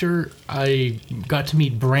after I got to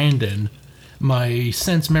meet Brandon, my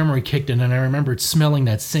sense memory kicked in, and I remembered smelling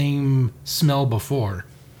that same smell before.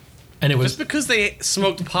 And it was Just because they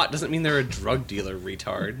smoked pot doesn't mean they're a drug dealer,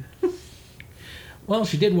 retard. well,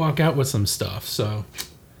 she did walk out with some stuff, so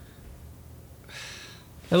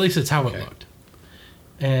at least it's how Okay. it looked.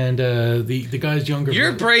 And the guy's younger.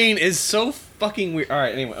 Your brother- brain is so fucking weird. All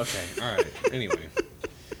right, anyway, okay, all right, anyway.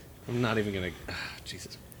 I'm not even gonna.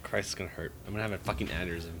 Jesus Christ, it's gonna hurt. I'm gonna have a fucking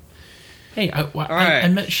aneurysm. Hey, I right.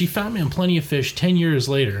 met. She found me on Plenty of Fish 10 years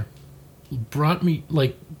later. Brought me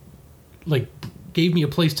like gave me a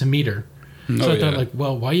place to meet her. So Oh, I thought yeah. like,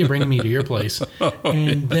 well, why are you bringing me to your place?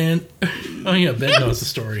 And then, oh yeah, Ben knows the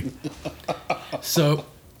story. So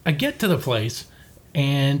I get to the place,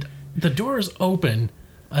 and the door is open,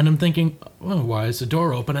 and I'm thinking, oh, why is the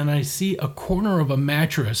door open? And I see a corner of a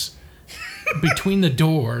mattress between the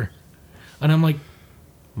door, and I'm like,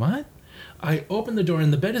 what? I open the door,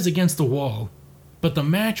 and the bed is against the wall, but the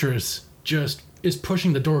mattress just is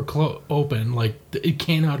pushing the door open, like it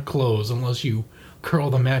cannot close unless you curl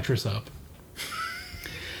the mattress up.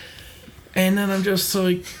 And then I'm just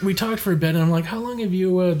like, we talked for a bit, and I'm like, how long have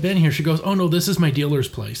you been here? She goes, oh no, this is my dealer's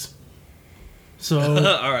place. So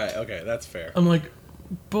All right, okay, that's fair. I'm like,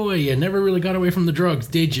 boy, you never really got away from the drugs,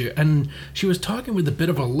 did you? And she was talking with a bit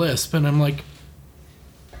of a lisp, and I'm like,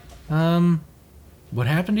 what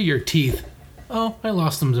happened to your teeth? Oh, I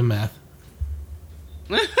lost them to meth.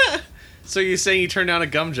 So you're saying you turned down a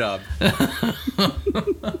gum job?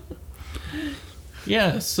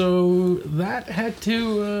 Yeah, so that had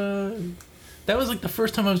to, that was like the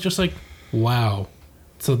first time I was just like, wow.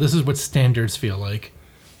 So this is what standards feel like.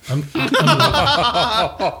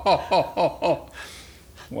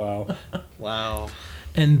 Wow. Wow.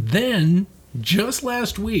 And then, just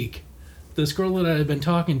last week, this girl that I had been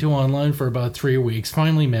talking to online for about 3 weeks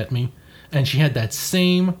finally met me, and she had that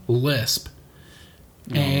same lisp.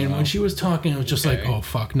 And when she was talking, it was just like, Okay. oh,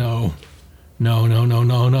 fuck, no. No,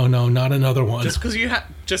 not another one. Just because you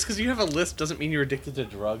have a lisp doesn't mean you're addicted to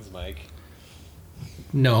drugs, Mike.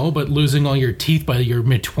 No, but losing all your teeth by your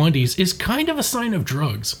mid-20s is kind of a sign of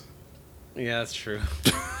drugs. Yeah, that's true.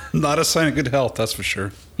 Not a sign of good health, that's for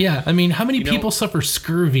sure. Yeah, I mean, how many You know- people suffer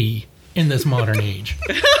scurvy in this modern age?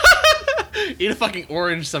 Eat a fucking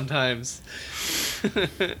orange sometimes.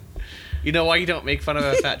 You know why you don't make fun of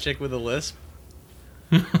a fat chick with a lisp?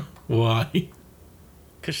 Why?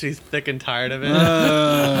 Because she's thick and tired of it.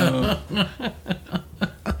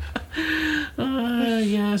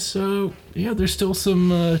 Yeah, so, yeah, there's still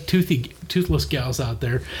some toothless gals out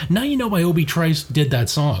there. Now you know why Obi Trice did that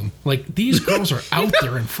song. Like, these girls are out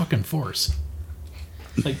there in fucking force.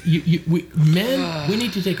 Like, men, we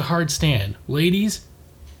need to take a hard stand. Ladies,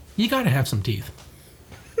 you gotta have some teeth.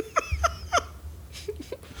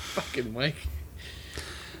 Fucking Mike.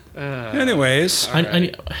 Anyways,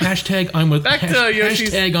 Hashtag I'm with, Back to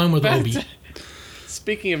Yoshi's. hashtag I'm with back Obi. to-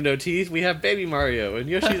 Speaking of no teeth, we have Baby Mario and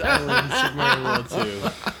Yoshi's Island Super Mario World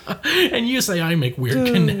 2. And you say I make weird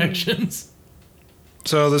connections.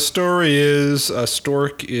 so the story is a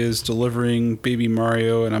stork is delivering baby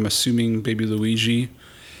Mario, and I'm assuming baby Luigi,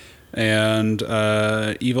 and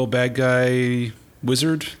evil bad guy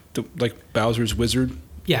wizard, like Bowser's wizard.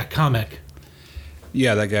 Yeah, comic.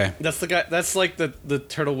 Yeah, that guy. That's the guy. That's like the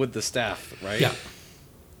turtle with the staff, right? Yeah.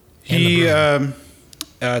 He And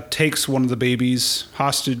takes one of the babies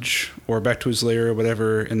hostage or back to his lair or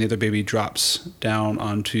whatever, and the other baby drops down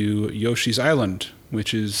onto Yoshi's Island,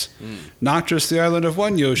 which is not just the island of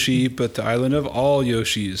one Yoshi, but the island of all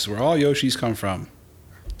Yoshis, where all Yoshis come from.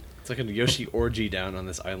 It's like a Yoshi orgy down on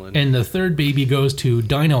this island. And the third baby goes to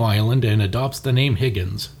Dino Island and adopts the name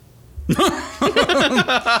Higgins.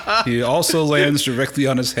 He also lands directly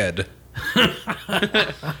on his head. I've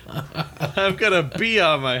got a bee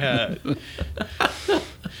on my head.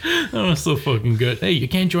 That was so fucking good. Hey, you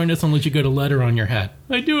can't join us unless you got a letter on your hat.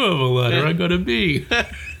 I do have a letter. I got a B.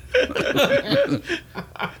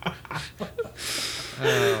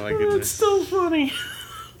 Oh my It's goodness. so funny.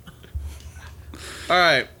 All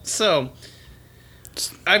right, so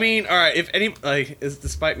I mean, all right. If any,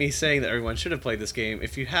 despite me saying that everyone should have played this game,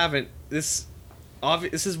 if you haven't, this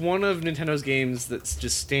is one of Nintendo's games that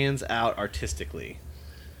just stands out artistically.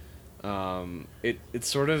 It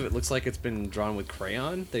looks like it's been drawn with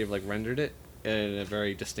crayon. They've like rendered it in a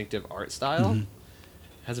very distinctive art style. Mm-hmm.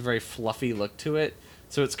 Has a very fluffy look to it.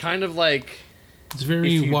 So it's kind of like It's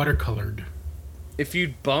very watercolored. if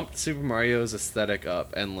you bumped Super Mario's aesthetic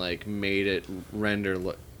up and like made it render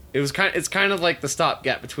look. It's kind of like the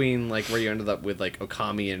stopgap between like where you ended up with like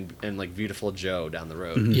Okami and like Beautiful Joe down the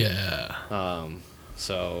road. Mm-hmm. Yeah.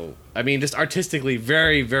 So I mean, just artistically,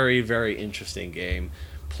 very, very, very interesting game.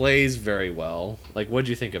 Plays very well. Like, what'd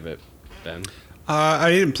you think of it, Ben? I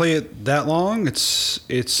didn't play it that long. It's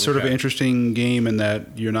sort of an Okay. interesting game in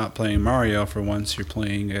that you're not playing Mario for once. You're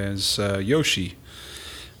playing as Yoshi,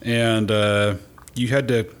 and you had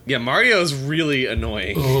to. Yeah, Mario's really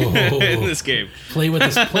annoying Oh. in this game. Play with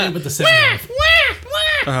the sound off.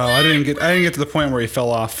 Oh, I didn't get to the point where he fell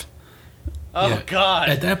off. Oh Yeah. God!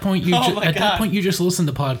 At that point, you just listen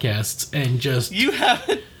to podcasts and just You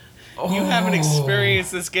haven't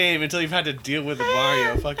experienced this game until you've had to deal with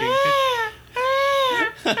Mario fucking.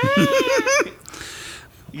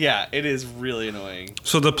 Yeah, it is really annoying.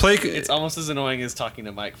 So the play. It's almost as annoying as talking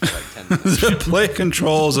to Mike for like 10 minutes. The play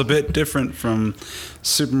control is a bit different from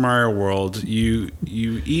Super Mario World. You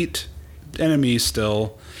eat enemies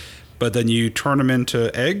still, but then you turn them into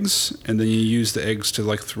eggs, and then you use the eggs to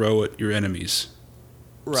like throw at your enemies.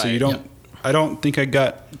 Right. So you don't. Yep. I don't think I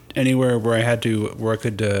got anywhere where I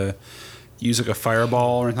could use like a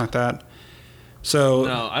fireball or anything like that. So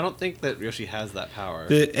No, I don't think that Yoshi has that power.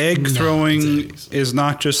 the egg No, throwing it's eggs. is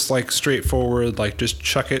not just like straightforward, like just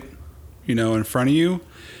chuck it, in front of you.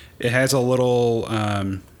 It has a little.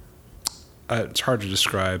 It's hard to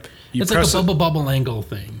describe. You it's like a press it- bubble angle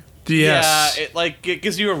thing. Yes. Yeah, it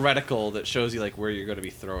gives you a reticle that shows you like where you're going to be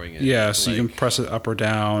throwing it. Yeah, so you can Like, press it up or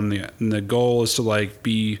down. And the goal is to like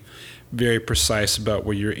be very precise about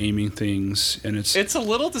where you're aiming things, and It's a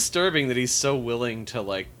little disturbing that he's so willing to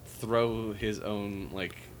like throw his own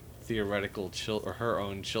like theoretical or her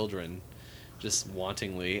own children just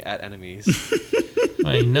wantingly at enemies.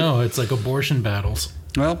 I know, it's like abortion battles.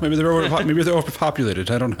 well, maybe they're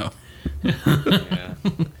overpopulated. I don't know. Yeah.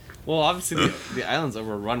 Well, obviously the island's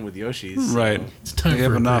overrun with Yoshis. so Right. It's time They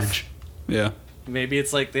have for a enough. purge. Yeah, Maybe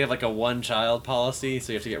it's like they have like a one-child policy,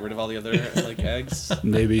 so you have to get rid of all the other like eggs.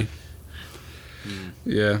 maybe.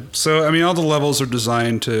 Yeah. So I mean, all the levels are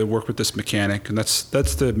designed to work with this mechanic, and that's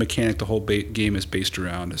the mechanic the whole game is based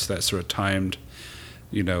around. Is that sort of timed,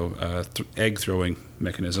 egg throwing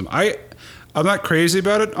mechanism. I'm not crazy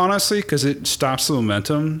about it honestly because it stops the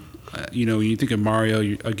momentum. When you think of Mario,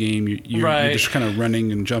 a game, you're Right. just kind of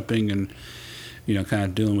running and jumping and kind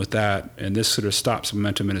of dealing with that. And this sort of stops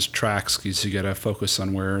momentum in its tracks because you got to focus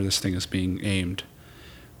on where this thing is being aimed.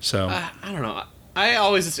 So I don't know. I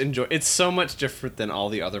always just enjoy. It's so much different than all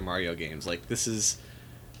the other Mario games. Like this is,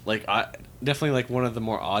 definitely like one of the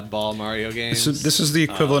more oddball Mario games. this is the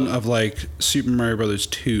equivalent of like Super Mario Brothers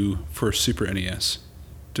 2 for Super NES,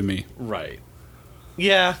 to me. Right.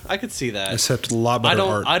 Yeah, I could see that. Except a lot better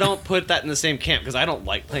art. I don't put that in the same camp because I don't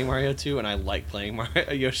like playing Mario 2 and I like playing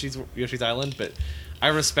Yoshi's Island, but I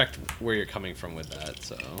respect where you're coming from with that.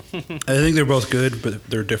 So I think they're both good, but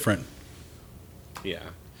they're different. yeah.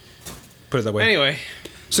 Put it that way. Anyway,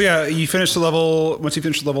 So yeah, you finish the level. Once you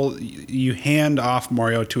finish the level, you hand off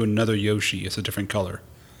Mario to another Yoshi. It's a different color.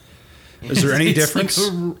 Is there any It's difference?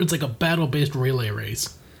 It's like a battle-based relay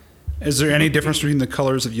race. Is there any difference between the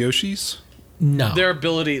colors of Yoshis? No. their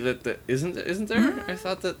ability that isn't there? I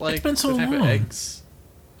thought that like been so the type long. of eggs.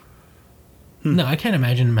 No, I can't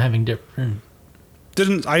imagine them having different.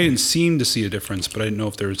 I didn't seem to see a difference, but I didn't know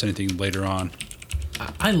if there was anything later on.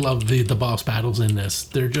 I love the boss battles in this.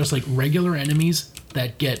 They're just like regular enemies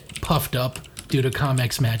that get puffed up due to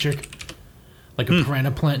Comex magic. Like a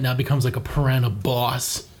piranha plant now becomes like a piranha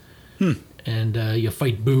boss. And you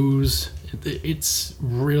fight boos. It's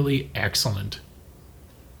really excellent.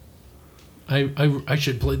 I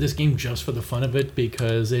should play this game just for the fun of it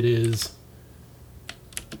because it's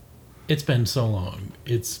been so long.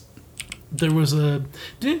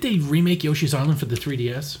 Didn't they remake Yoshi's Island for the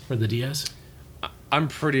 3DS or the DS? I'm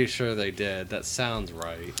pretty sure they did. That sounds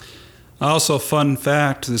right. Also, fun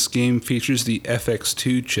fact: this game features the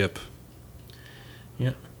FX2 chip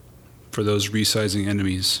Yeah. for those resizing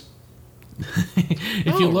enemies.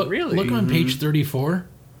 If you look on page 34,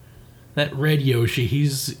 that red Yoshi,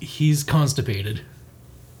 he's constipated.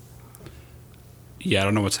 Yeah, I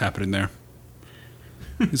don't know what's happening there.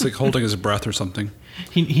 He's like holding his breath or something.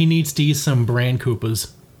 He needs to eat some Bran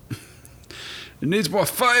Koopas. It needs more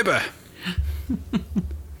fiber.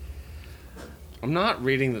 I'm not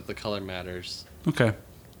reading that the color matters. Okay.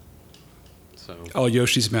 So All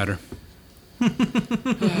Yoshis matter.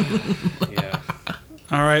 yeah.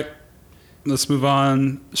 All right. Let's move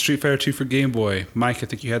on. Street Fighter 2 for Game Boy. Mike, I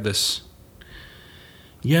think you had this.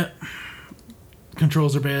 Yeah.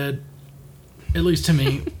 Controls are bad. At least to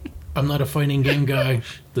me. I'm not a fighting game guy.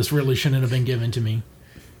 This really shouldn't have been given to me.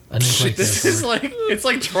 I didn't quite This care is for it. like it's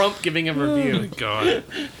like Trump giving a review. God.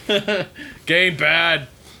 Game bad.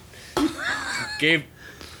 Gave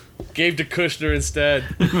to Kushner instead.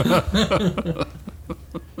 was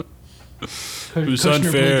Kushner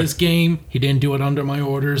unfair. played this game. He didn't do it under my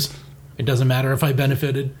orders. It doesn't matter if I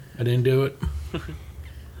benefited. I didn't do it.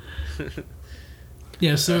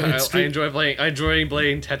 Yeah, so it's I enjoy playing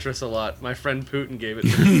Tetris a lot. My friend Putin gave it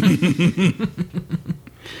to me.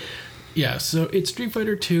 yeah, so it's Street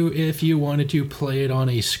Fighter 2 if you wanted to play it on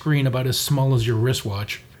a screen about as small as your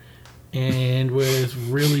wristwatch and with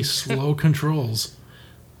really slow controls.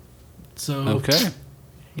 So Okay.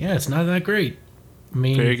 yeah, it's not that great. I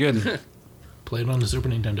mean, Very good. play it on the Super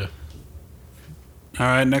Nintendo. All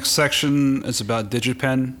right, next section is about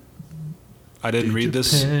DigiPen. I didn't read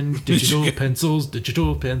this. Pen, digital pencils,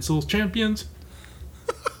 champions.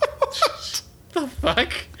 The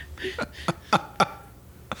fuck?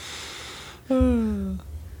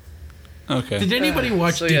 Okay. Did anybody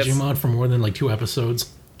watch So, yes. Digimon for more than like 2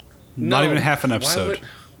 episodes? Not No. even half an episode.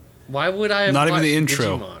 Why would I have Not even watched the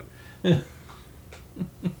intro. Digimon?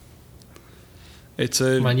 It's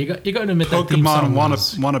a Come on, you got to admit that theme Pokemon song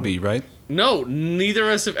was- wannabe, right? No, neither of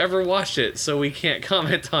us have ever watched it, so we can't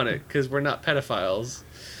comment on it because we're not pedophiles.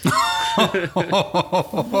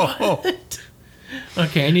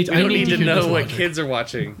 Okay, I need We don't need to hear know this what logic. kids are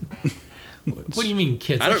watching. What do you mean,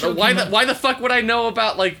 kids? I don't That know show why. came out- Why the fuck would I know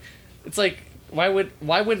about like? It's like why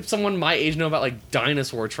would someone my age know about like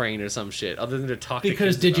Dinosaur Train or some shit other than to talk?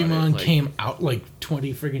 Because to kids about Digimon it? Like, came out like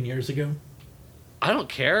 20 friggin' years ago. I don't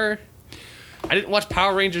care. I didn't watch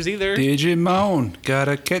Power Rangers either. Digimon,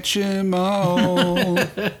 gotta catch 'em all.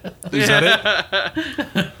 Is that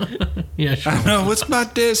it? Yeah, sure. I know what's my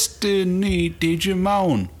destiny,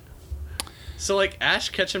 Digimon. So like Ash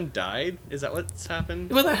Ketchum died. Is that what's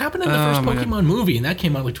happened? Well, that happened in the first my God. Pokemon movie, and that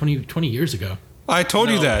came out like 20 years ago. I told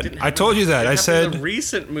you No, it that. didn't I happen- told you that. it I happened in said the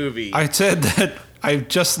recent movie. I said that I've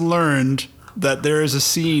just learned that there is a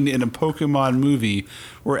scene in a Pokemon movie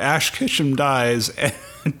where Ash Ketchum dies and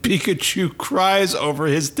Pikachu cries over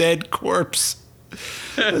his dead corpse.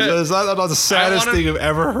 Is that not the saddest wanna- thing I've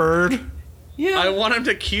ever heard? Yeah, I want him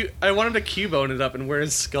to Cubone it up and wear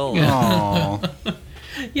his skull. Yeah. Aww.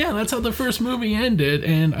 yeah, that's how the first movie ended,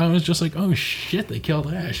 and I was just like, oh shit, they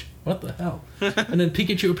killed Ash. What the hell? And then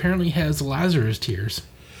Pikachu apparently has Lazarus tears.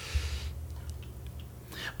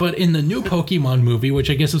 But in the new Pokemon movie, which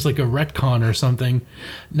I guess is like a retcon or something,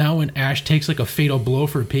 now when Ash takes like a fatal blow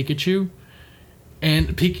for Pikachu,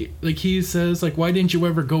 and he says like, "Why didn't you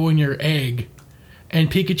ever go in your egg?" And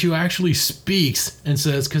Pikachu actually speaks and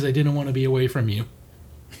says, "Because I didn't want to be away from you."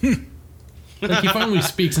 Like he finally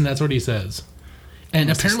speaks, and that's what he says. And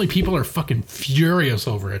apparently, people are fucking furious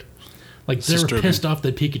over it. Like they're disturbing. pissed off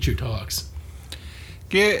that Pikachu talks.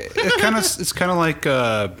 Yeah, it's kind of like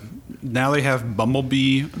now they have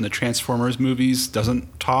Bumblebee in the Transformers movies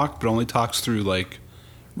doesn't talk, but only talks through like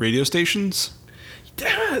radio stations.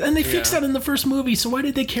 Yeah, and they fixed that in the first movie, so why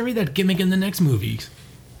did they carry that gimmick in the next movies?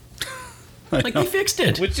 Like they fixed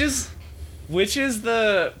it. Which is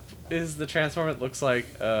the transformer that looks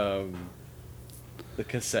like the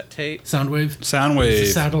cassette tape. Soundwave. It's a Soundwave.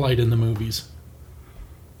 satellite in the movies.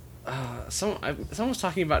 Someone was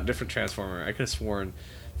talking about a different transformer. I could have sworn,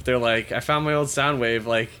 but they're like, I found my old Soundwave.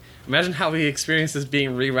 Like, imagine how he experiences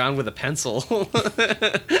being rewound with a pencil.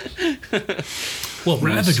 Well,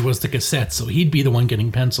 Ravage was the cassette, so he'd be the one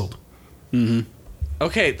getting penciled.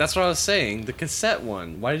 Okay, that's what I was saying. The cassette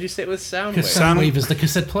one. Why did you say it was Soundwave? Because Sound- Soundwave is the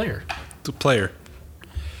cassette player. The player.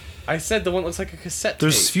 I said the one that looks like a cassette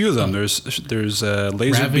There's a tape. few of them. There's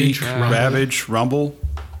Laserbeak, Rumble. Ravage, Rumble.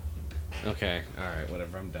 Okay, all right,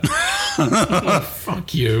 whatever. I'm done.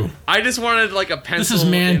 Fuck you. I just wanted like a pencil. This is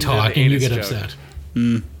man into talk, the and you anus get joke.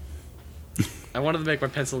 upset. I wanted to make my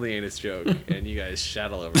pencil the anus joke, and you guys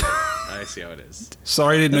shat all over it. I see how it is.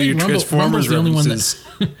 Sorry, I didn't know your Transformers Rumble's the only one references.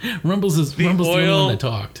 that Rumble's the only oil- one that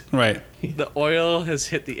talked. Right. The oil has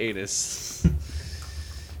hit the anus.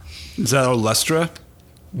 Is that Olestra?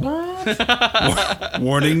 What?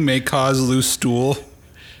 Warning may cause loose stool.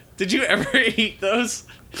 Did you ever eat those?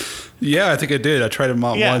 Yeah, I think I did. I tried them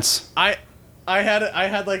out once. I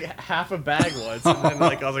had like half a bag once, and then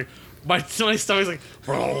like I was like, my stomach's like,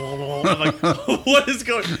 I'm like, what is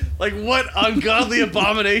going? Like, what ungodly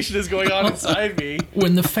abomination is going on inside me?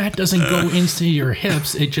 When the fat doesn't go into your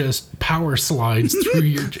hips, it just power slides through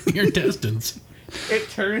your intestines. It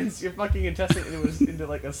turns your fucking intestine into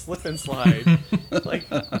like a slip and slide. Like,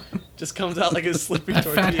 just comes out like a slipping That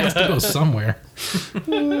tortilla. fat has to go somewhere.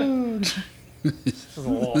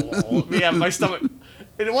 Yeah, my stomach.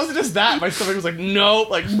 And it wasn't just that. My stomach was like, no,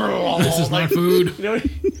 like, This is like, not food. You know,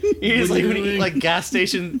 you just like when you eat like gas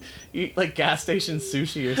station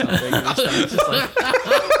sushi or something. And your stomach's just like,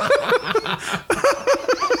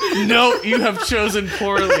 no, you have chosen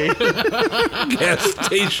poorly. Gas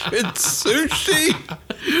station sushi.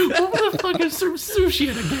 What the fuck is some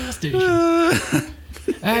sushi at a gas station?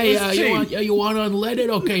 Hey, you want unleaded?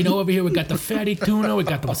 Okay, no, over here we got the fatty tuna, we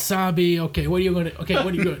got the wasabi. Okay, what are you doing?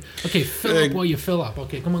 Okay, fill up while you fill up.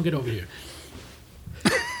 Okay, come on, get over here.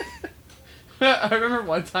 I remember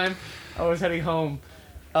one time I was heading home,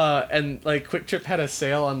 and like Quick Trip had a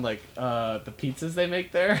sale on like the pizzas they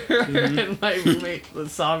make there, and my roommate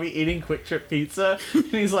saw me eating Quick Trip pizza, and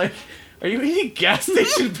he's like, "Are you eating gas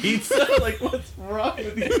station pizza? Like, what's wrong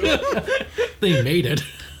with you?" They made it.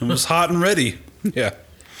 It was hot and ready. Yeah.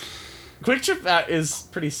 Quick Trip is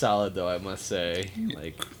pretty solid, though, I must say.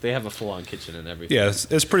 Like, they have a full-on kitchen and everything. Yeah,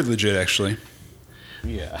 it's pretty legit, actually.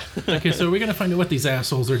 Yeah. Okay, so we're gonna find out what these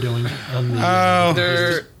assholes are doing on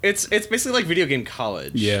the. It's basically like video game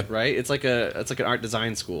college. Yeah. Right. It's like an art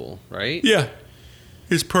design school, right? Yeah.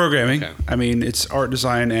 It's programming. Okay. I mean, it's art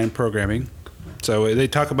design and programming. So they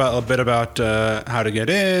talk about a bit about how to get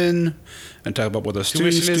in, and talk about what the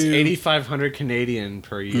students Tuition is do. 8,500 Canadian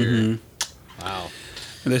per year. Mm-hmm. Wow.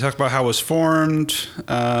 And they talk about how it was formed.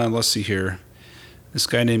 Let's see here. This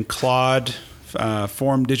guy named Claude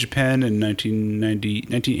formed DigiPen in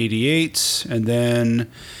 1988, and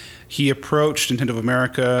then he approached Nintendo of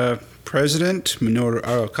America president Minoru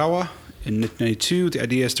Arakawa in 1992 with the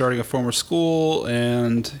idea of starting a former school,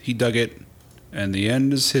 and he dug it, and the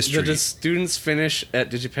end is history. The students finish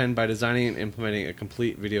at DigiPen by designing and implementing a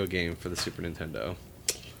complete video game for the Super Nintendo.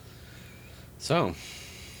 So,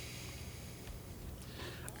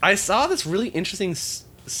 I saw this really interesting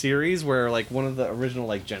series where like one of the original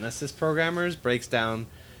like Genesis programmers breaks down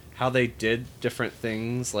how they did different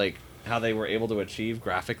things, like how they were able to achieve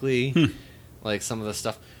graphically, like some of the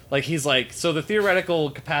stuff. Like he's like, so the theoretical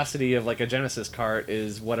capacity of like a Genesis cart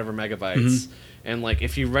is whatever megabytes, and like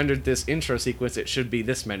if you rendered this intro sequence, it should be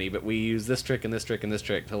this many, but we use this trick and this trick and this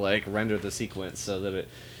trick to like render the sequence so that it,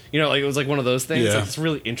 you know, like it was like one of those things. Yeah. Like, it's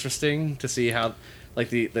really interesting to see how like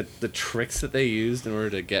the tricks that they used in order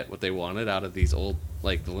to get what they wanted out of these old,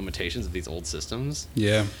 like the limitations of these old systems.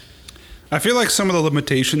 Yeah. I feel like some of the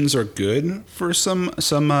limitations are good for some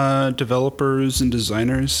developers and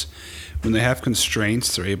designers. When they have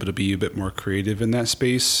constraints, they're able to be a bit more creative in that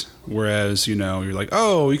space. Whereas, you know, you're like,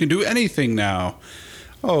 oh, you can do anything now.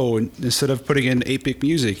 Oh, instead of putting in 8-bit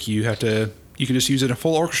music, you can just use it in a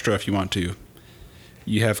full orchestra if you want to.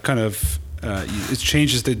 You have kind of, it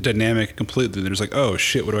changes the dynamic completely. There's like, oh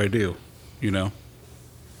shit, what do I do? You know?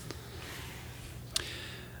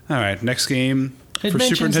 All right, next game. It for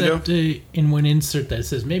Super mentions Nintendo. that in one insert that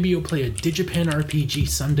says maybe you'll play a DigiPen RPG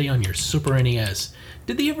someday on your Super NES.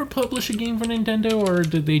 Did they ever publish a game for Nintendo, or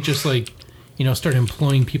did they just like, you know, start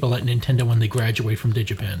employing people at Nintendo when they graduate from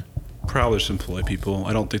DigiPen? Probably just employ people.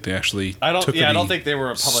 I don't think they actually. I don't took think they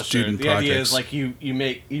were a publisher. student The idea projects. is like you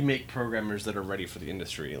make programmers that are ready for the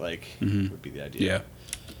industry. Like would be the idea.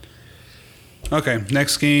 Yeah. Okay,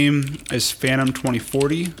 next game is Phantom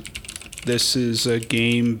 2040. This is a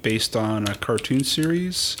game based on a cartoon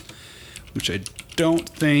series, which I don't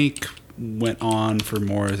think went on for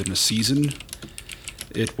more than a season.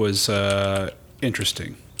 It was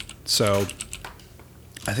interesting. So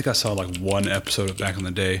I think I saw like one episode of back in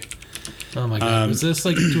the day. Oh my god, was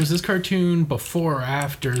this cartoon before or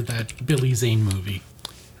after that Billy Zane movie?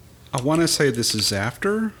 I want to say this is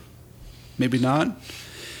after, maybe not.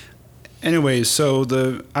 Anyways, so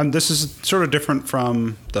this is sort of different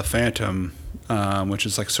from the Phantom, which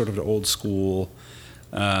is like sort of the old school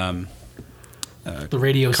The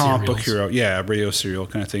radio comic book serials. hero, yeah, radio serial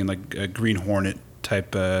kind of thing, like a Green Hornet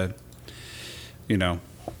type,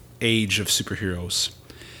 age of superheroes.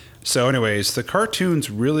 So, anyways, the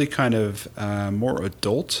cartoon's really kind of more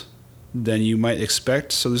adult than you might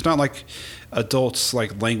expect. So there's not like adults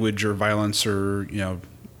like language or violence or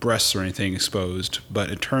breasts or anything exposed, but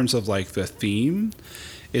in terms of like the theme,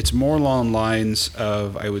 it's more along the lines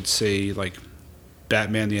of, I would say, like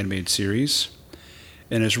Batman the Animated Series,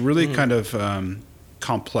 and it's really kind of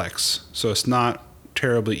complex, so it's not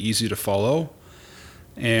terribly easy to follow,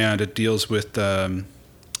 and it deals with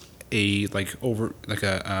a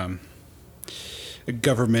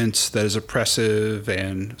government that is oppressive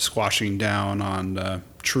and squashing down on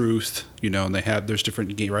truth, and there's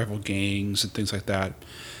different rival gangs and things like that.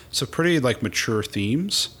 So pretty like mature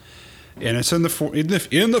themes, and it's in the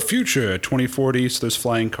future, 2040. So there's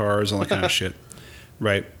flying cars and all that kind of shit,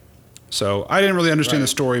 right? So I didn't really understand the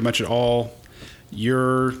story much at all.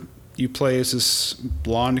 You play as this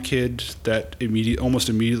blonde kid that almost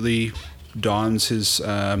immediately dons his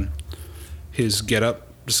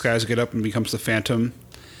disguise getup and becomes the Phantom,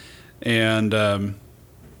 and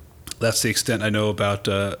that's the extent I know about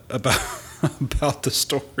about the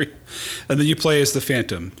story. And then you play as the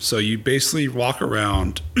Phantom, so you basically walk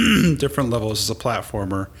around different levels as a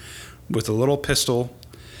platformer with a little pistol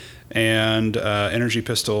and energy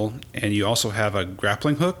pistol, and you also have a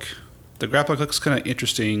grappling hook. The grappling hook is kind of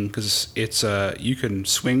interesting because it's you can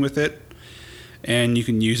swing with it, and you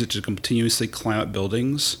can use it to continuously climb up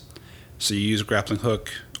buildings. So you use a grappling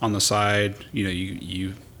hook on the side.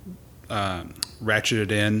 You ratchet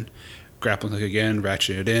it in, grappling hook again,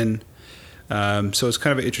 ratchet it in. So it's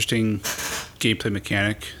kind of an interesting gameplay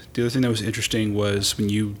mechanic. The other thing that was interesting was when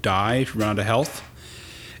you die, if you run out of health,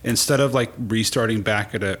 instead of like restarting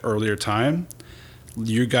back at an earlier time,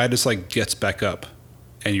 your guy just like gets back up,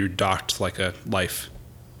 and you're docked like a life.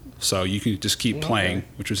 So you can just keep playing,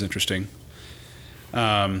 which was interesting.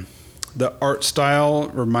 The art style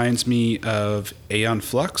reminds me of Aeon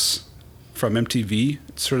Flux from MTV.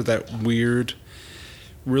 It's sort of that weird,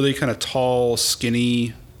 really kind of tall,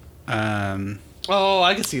 skinny. I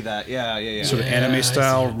can see that. Yeah. Sort of anime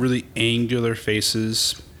style, really angular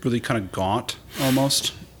faces, really kind of gaunt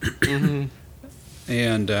almost. Mm-hmm.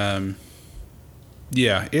 And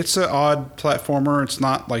it's an odd platformer. It's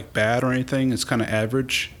not like bad or anything. It's kind of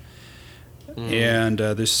average. And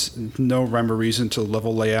there's no rhyme or reason to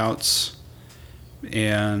level layouts,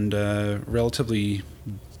 and relatively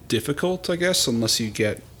difficult, I guess, unless you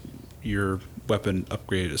get your weapon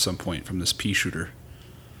upgraded at some point from this pea shooter.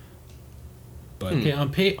 But okay,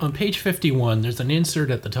 on page 51, there's an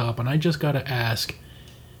insert at the top, and I just got to ask,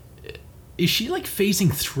 is she like facing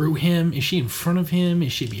through him? Is she in front of him?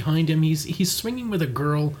 Is she behind him? He's swinging with a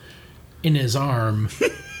girl in his arm.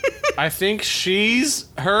 I think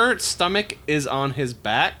her stomach is on his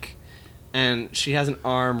back, and she has an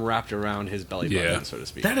arm wrapped around his belly button, so to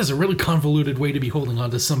speak. That is a really convoluted way to be holding on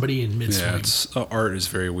to somebody in mid-swing. Yeah, art is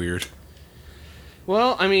very weird.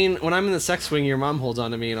 Well, I mean, when I'm in the sex swing, your mom holds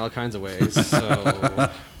on to me in all kinds of ways, so...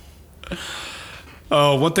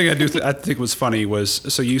 One thing I think was funny was,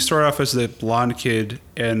 so you start off as the blonde kid,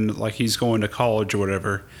 and like he's going to college or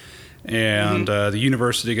whatever, and the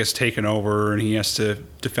university gets taken over, and he has to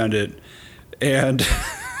defend it, and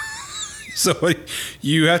so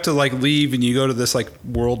you have to like leave, and you go to this like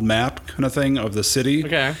world map kind of thing of the city.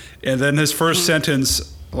 Okay. And then his first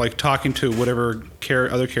sentence, like talking to whatever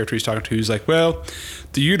other character he's talking to, he's like, "Well,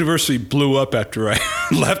 the university blew up after I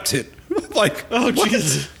left it." Like, oh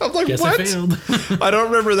jeez. I'm like, guess what? I failed. I don't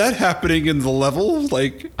remember that happening in the level.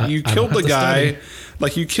 Like, you killed the guy.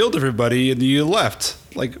 Like, you killed everybody and you left.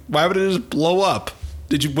 Like, why would it just blow up?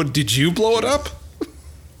 Did you blow it up?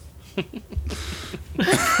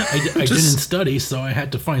 I didn't study, so I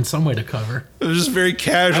had to find some way to cover. It was just very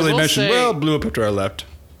casually mentioned, well, it blew up after I left.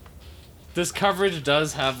 This coverage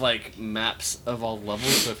does have, like, maps of all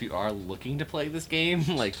levels, so if you are looking to play this game,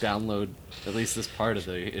 like, download at least this part of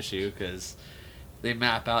the issue, because they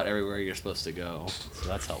map out everywhere you're supposed to go, so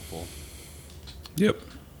that's helpful. Yep.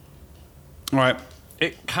 All right.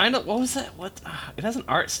 It kind of, what was that? It has an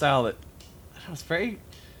art style that, I don't know, it's very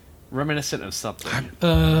reminiscent of something.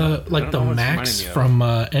 Like the Max from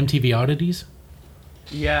MTV Oddities?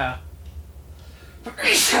 Yeah.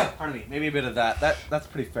 Pardon me. Maybe a bit of that. That's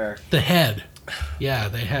pretty fair. The head. Yeah,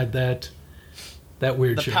 they had that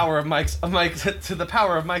weird the shit. Power of Mike's to the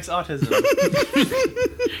power of Mike's autism.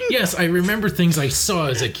 Yes, I remember things I saw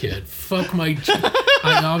as a kid. Fuck my...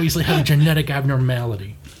 I obviously had a genetic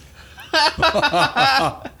abnormality.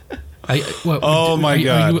 My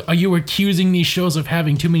God. Are you accusing these shows of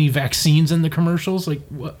having too many vaccines in the commercials? Like,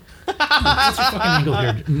 what? What's your fucking angle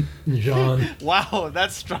here, John? Wow,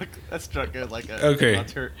 that struck good like a... Okay,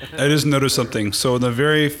 I just noticed something. So in the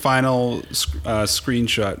very final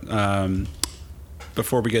screenshot,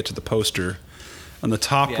 before we get to the poster, on the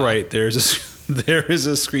top right, there is a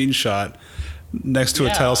screenshot next to a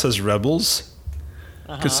title that says Rebels.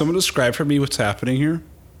 Could someone describe for me what's happening here?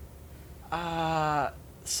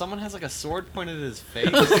 Someone has like a sword pointed at his face.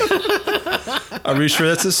 Are we sure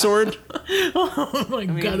that's a sword? Oh my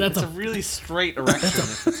God, that's a really straight erection.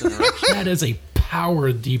 If it's an erection. That is a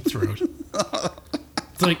power deep throat.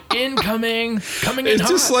 It's like incoming, coming in It's hot.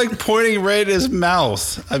 just like pointing right at his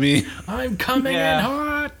mouth. I mean, I'm coming Yeah. in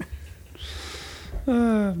hot.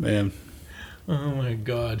 man. Oh my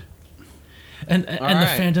god. And the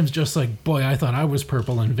right. Phantom's just like, boy, I thought I was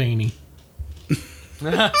purple and veiny.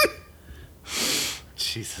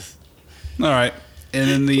 Jesus. All right. And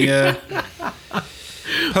then the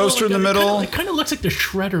poster in the middle. It kind of looks like the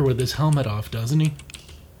Shredder with his helmet off, doesn't he?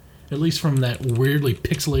 At least from that weirdly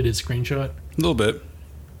pixelated screenshot. A little bit.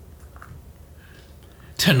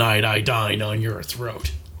 Tonight I dine on your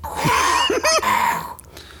throat.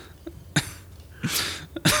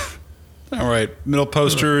 All right. Middle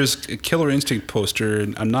poster is a Killer Instinct poster,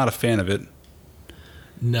 and I'm not a fan of it.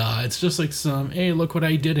 Nah, it's just like some, hey, look what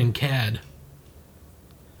I did in CAD.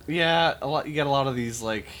 Yeah, you get a lot of these,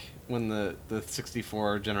 like, when the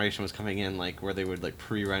 64 generation was coming in, like, where they would, like,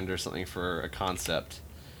 pre-render something for a concept.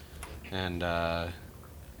 And,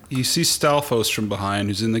 You see Stalfos from behind,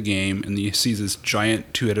 who's in the game, and you see this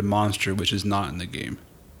giant two-headed monster, which is not in the game.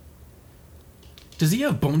 Does he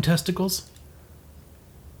have bone testicles?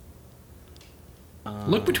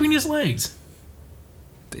 Look between his legs.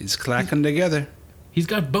 They's clacking together. He's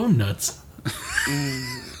got bone nuts.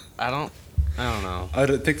 I don't know. I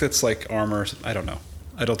don't think that's like armor. I don't know.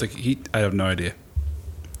 I don't think I have no idea.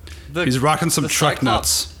 He's rocking some the truck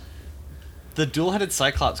Cyclops- nuts. The dual-headed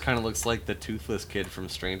Cyclops kind of looks like the toothless kid from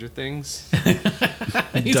Stranger Things.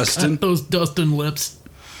 He's Dustin? got those Dustin lips.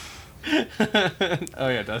 Oh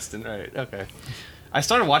yeah, Dustin. Right. Okay. I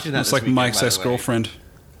started watching that. Looks this like weekend, Mike's by the way. ex-girlfriend.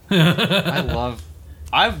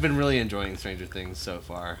 I've been really enjoying Stranger Things so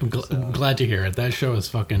far. I'm so. glad to hear it. That show is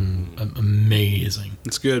fucking amazing.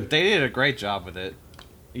 It's good. They did a great job with it.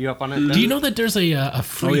 You up on it? Ben? Do you know that there's a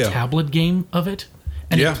free yeah. tablet game of it?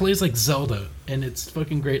 And Yeah. it plays like Zelda, and it's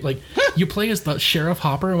fucking great. Like, you play as the Sheriff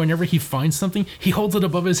Hopper, and whenever he finds something, he holds it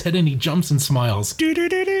above his head and he jumps and smiles.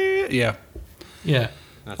 Yeah. Yeah.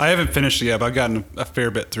 I haven't finished it yet, but I've gotten a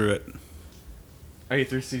fair bit through it. Are you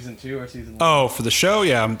through season 2 or season 1? Oh, for the show?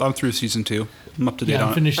 Yeah, I'm through season 2. I'm up to date Yeah, I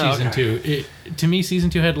on it. finished Oh, season okay. 2. To me, season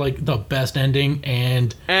 2 had, like, the best ending,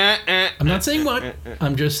 and I'm not saying what.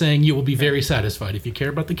 I'm just saying you will be very satisfied. If you care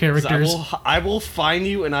about the characters, I will find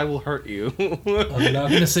you and I will hurt you. I'm not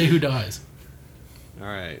going to say who dies, All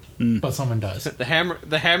right. but someone does. The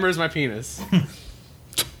hammer is my penis.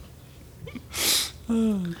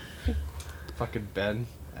 Fucking Ben,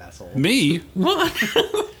 asshole. Me? What?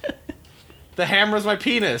 The hammer is my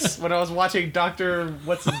penis. When I was watching Doctor,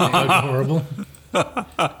 what's his name? Horrible.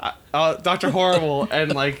 Dr. Horrible,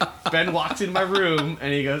 and like Ben walks in my room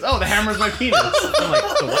and he goes, "Oh, the hammer's my penis." I'm like,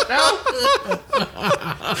 "So what now?"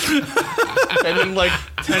 And then like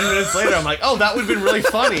 10 minutes later, I'm like, "Oh, that would have been really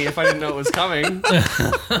funny if I didn't know it was coming."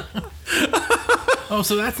 Oh,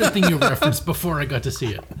 so that's the thing you referenced before I got to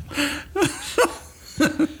see it.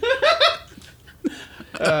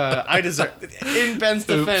 I deserve. In Ben's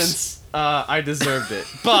defense, I deserved it,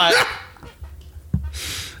 but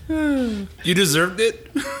You deserved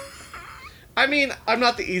it? I mean, I'm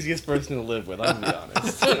not the easiest person to live with. I'm gonna be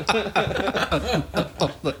honest.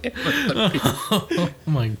 Oh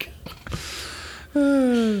my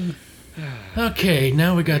god. Okay,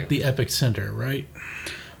 now we got the Epic Center, right?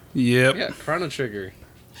 Yep. Yeah, Chrono Trigger.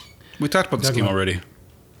 We talked about this Talk game about- already.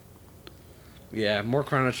 Yeah, more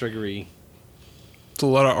Chrono Triggery. It's a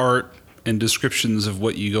lot of art and descriptions of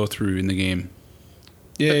what you go through in the game.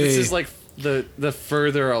 Yay. But this is like the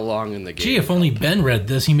further along in the game. Gee, if only Ben read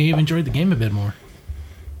this, he may have enjoyed the game a bit more.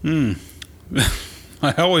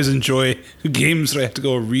 I always enjoy games that I have to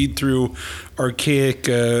go read through archaic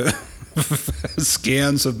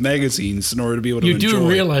scans of magazines in order to be able to You enjoy. do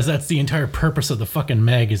realize that's the entire purpose of the fucking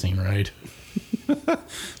magazine, right?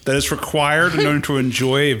 That is required in order to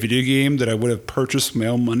enjoy a video game that I would have purchased with my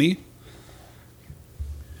own money.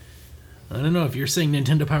 I don't know, if you're saying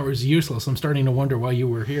Nintendo Power is useless, I'm starting to wonder why you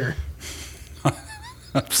were here.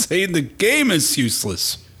 I'm saying the game is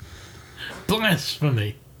useless.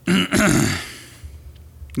 Blasphemy.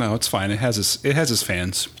 No, it's fine. It has its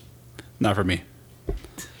fans. Not for me.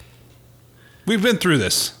 We've been through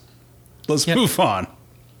this. Let's Yep. move on.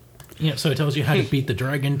 Yeah, so it tells you how to beat the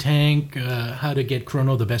Dragon Tank, how to get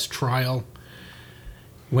Chrono the best trial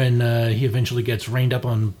when he eventually gets reined up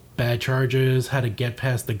on bad charges, how to get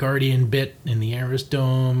past the Guardian bit in the Aris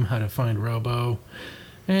Dome, how to find Robo,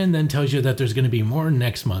 and then tells you that there's going to be more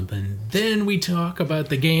next month. And then we talk about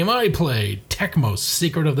the game I played, Tecmo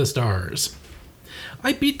Secret of the Stars.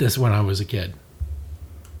 I beat this when I was a kid.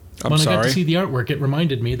 I'm When I got sorry. to see the artwork, it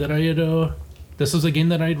reminded me that I had this was a game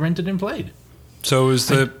that I had rented and played. So is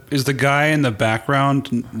the guy in the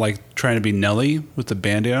background like trying to be Nelly with the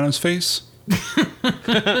Band-Aid on his face?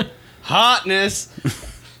 Hotness.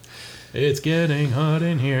 It's getting hot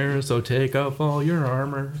in here, so take off all your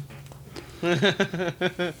armor.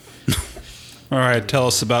 All right, tell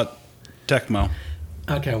us about Tecmo.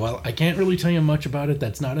 Okay, well, I can't really tell you much about it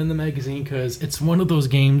that's not in the magazine because it's one of those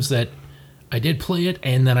games that I did play it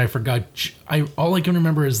and then I forgot. All I can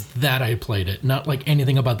remember is that I played it, not like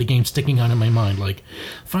anything about the game sticking out in my mind. Like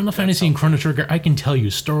Final Fantasy and Chrono Trigger, I can tell you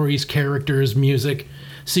stories, characters, music,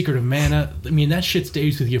 Secret of Mana. I mean, that shit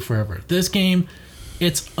stays with you forever. This game,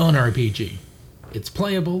 it's an RPG. It's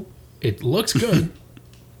playable. It looks good.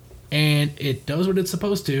 And it does what it's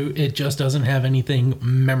supposed to. It just doesn't have anything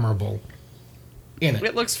memorable in it.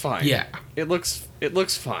 It looks fine. Yeah. It looks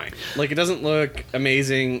fine. Like, it doesn't look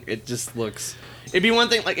amazing. It just looks... It'd be one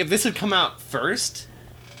thing, like, if this had come out first,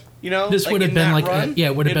 you know? This like, would have in been that like... run,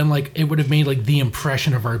 it would have made, like, the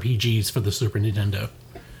impression of RPGs for the Super Nintendo.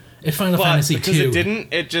 If Final Fantasy because 2... it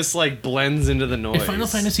didn't, it just, like, blends into the noise. If Final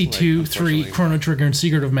Fantasy like, 2, 3, unfortunately. Chrono Trigger, and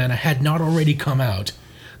Secret of Mana had not already come out,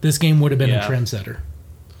 this game would have been a Yeah. trendsetter.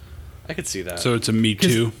 I could see that. So it's a Me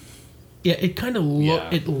Too. Yeah, it kind of Yeah.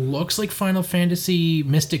 it looks like Final Fantasy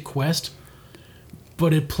Mystic Quest,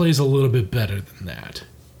 but it plays a little bit better than that.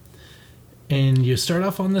 And you start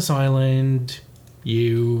off on this island,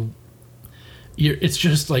 it's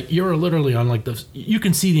just like you're literally on like you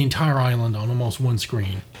can see the entire island on almost one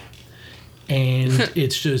screen. And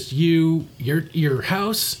it's just your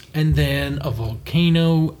house, and then a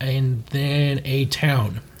volcano, and then a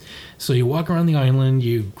town. So you walk around the island,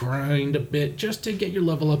 you grind a bit just to get your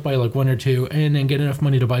level up by like 1 or 2, and then get enough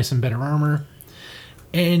money to buy some better armor.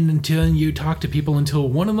 And until you talk to people until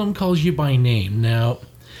one of them calls you by name. Now,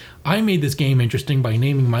 I made this game interesting by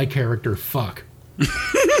naming my character Fuck.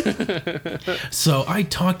 So I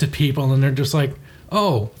talk to people and they're just like,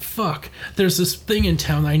 oh, fuck, there's this thing in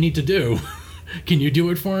town I need to do. Can you do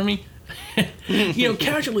it for me?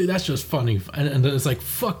 Casually, that's just funny. And then it's like,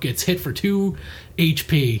 fuck, it's hit for 2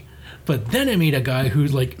 HP. But then I meet a guy who,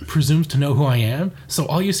 like, presumes to know who I am. So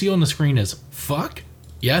all you see on the screen is, fuck?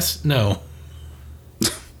 Yes? No.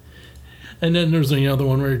 And then there's another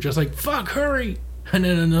one where you're just like, fuck, hurry! And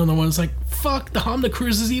then another one's like, fuck, the Honda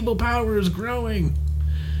Cruise's evil power is growing.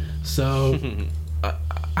 So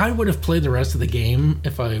I would have played the rest of the game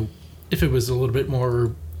if it was a little bit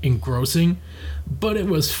more engrossing, but it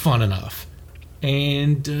was fun enough.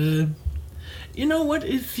 And you know what?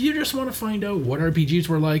 If you just want to find out what RPGs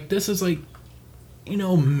were like, this is like,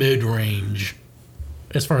 mid-range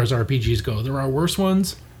as far as RPGs go. There are worse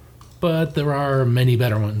ones, but there are many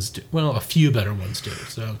better ones too. Well, a few better ones too.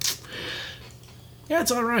 So yeah,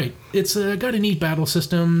 it's all right. It's got a neat battle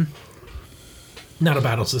system. Not a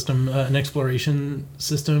battle system, an exploration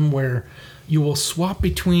system where you will swap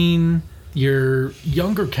between your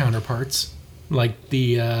younger counterparts, like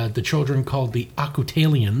the children called the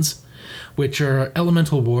Akutalians, which are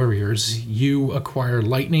elemental warriors. You acquire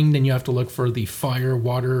lightning, then you have to look for the fire,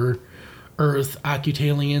 water, earth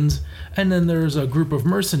Akutalians, and then there's a group of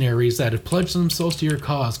mercenaries that have pledged themselves to your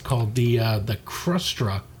cause called the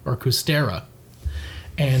Krustra or Kustera.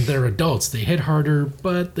 And they're adults. They hit harder,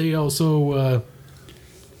 but they also...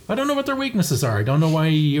 I don't know what their weaknesses are. I don't know why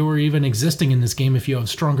you're even existing in this game if you have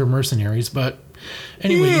stronger mercenaries. But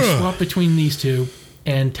anyway, you swap between these two,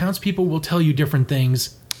 and townspeople will tell you different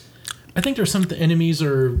things. I think there's some enemies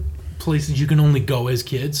or places you can only go as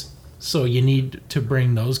kids, so you need to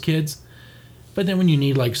bring those kids. But then when you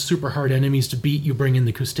need like super hard enemies to beat, you bring in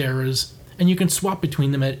the Kusteras, and you can swap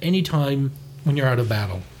between them at any time when you're out of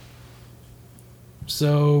battle.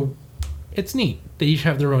 So it's neat. They each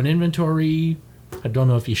have their own inventory. I don't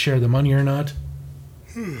know if you share the money or not.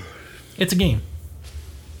 It's a game.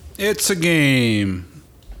 It's a game.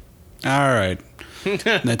 All right. And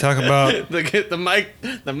they talk about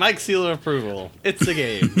the Mike seal of approval. It's a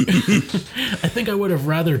game. I think I would have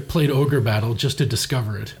rather played Ogre Battle just to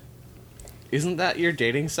discover it. Isn't that your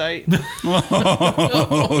dating site?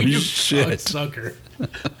 oh You shit. sucker.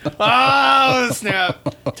 Oh snap!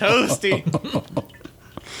 Toasty.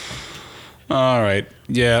 All right.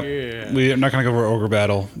 Yeah. Yeah. We're not going to go over Ogre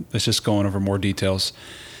Battle. Let's just going over more details.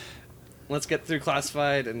 Let's get through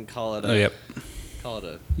classified and call it a. Oh, yep. Call it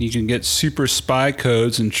a. You can get super spy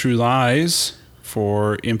codes and true lies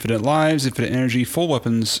for infinite lives, infinite energy, full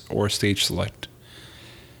weapons, or stage select.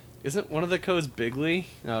 Isn't one of the codes Bigly?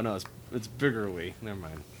 No, it's Biggerly. Never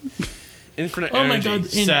mind. Infinite Oh my energy. god,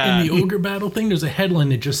 in Sad. the Ogre Battle thing, there's a headline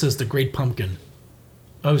that just says The Great Pumpkin.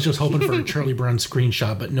 I was just hoping for a Charlie Brown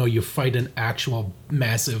screenshot, but no, you fight an actual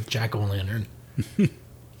massive jack-o'-lantern.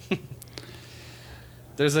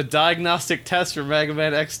 There's a diagnostic test for Mega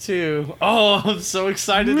Man X2. Oh, I'm so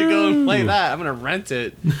excited to go and play that. I'm gonna rent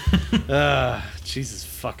it. Jesus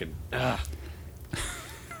fucking.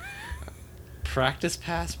 practice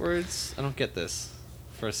passwords? I don't get this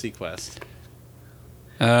for a Sequest.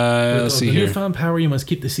 Let's see the here. newfound power, you must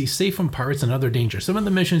keep the sea safe from pirates and other dangers. Some of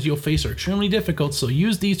the missions you'll face are extremely difficult, so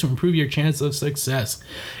use these to improve your chance of success.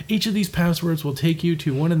 Each of these passwords will take you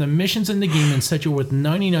to one of the missions in the game and set you with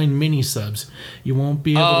 99 mini-subs. You won't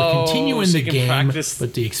be able to continue in so the you can game, practice-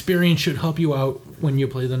 but the experience should help you out when you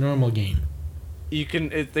play the normal game. You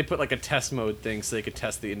can. They put like a test mode thing so they could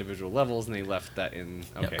test the individual levels, and they left that in.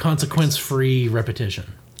 Okay, Yeah, consequence-free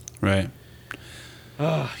repetition. Right.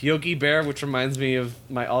 Yogi Bear, which reminds me of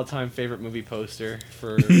my all-time favorite movie poster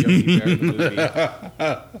for Yogi Bear the movie,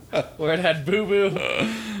 where it had Boo Boo,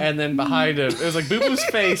 and then behind him, it was like Boo Boo's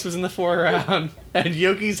face was in the foreground, and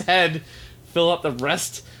Yogi's head filled up the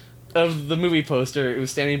rest of the movie poster. It was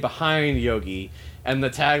standing behind Yogi, and the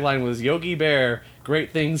tagline was Yogi Bear,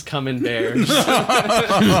 great things come in bears. Terrible.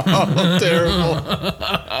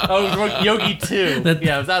 Oh, Yogi 2.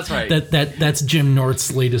 Yeah, that's right. That's Jim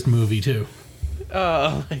North's latest movie too.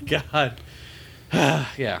 Oh my god.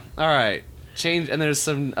 Yeah. All right. Change, and there's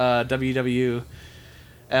some WWF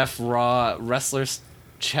Raw wrestler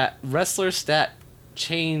stat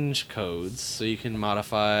change codes, so you can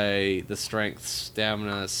modify the strength,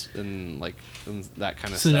 stamina, and that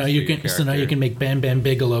kind of So stuff. now you can make Bam Bam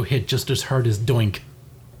Bigelow hit just as hard as Doink.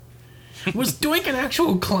 Was Doink an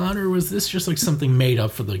actual clown, or was this just like something made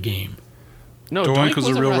up for the game? No, Doink was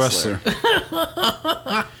a real wrestler.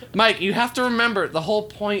 Mike, you have to remember the whole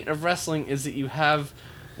point of wrestling is that you have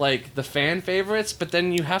like the fan favorites, but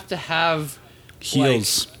then you have to have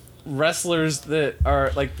Heels. like, wrestlers that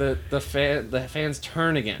are like the fans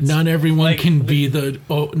turn against. Not everyone Like, can be the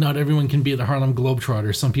Harlem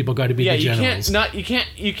Globetrotters. Some people got to be Yeah, the you generals.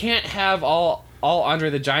 you can't have all Andre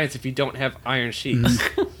the Giants if you don't have Iron Sheiks.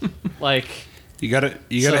 Like You gotta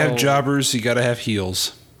have jobbers. You gotta have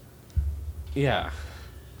heels. yeah.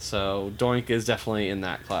 So Doink is definitely in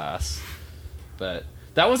that class. But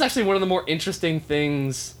that was actually one of the more interesting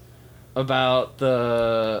things about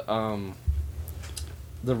the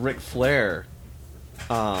Ric Flair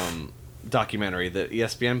documentary that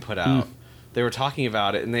ESPN put out. They were talking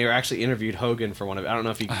about it, and they were actually interviewed Hogan for one of it. I don't know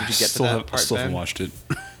if did you get to that part, Still haven't Ben? watched it.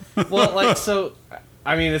 Well, like, so,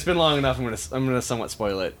 I mean, it's been long enough. I'm gonna somewhat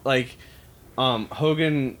spoil it. Like,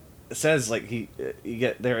 Hogan says, like,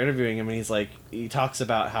 they're interviewing him, and he's like, he talks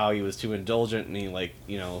about how he was too indulgent, and he, like,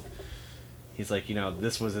 he's like,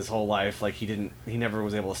 this was his whole life. Like, he never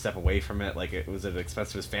was able to step away from it. Like, it was at the expense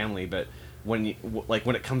of his family. But when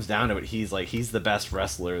it comes down to it, he's the best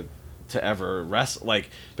wrestler to ever wrestle. Like,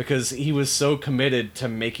 because he was so committed to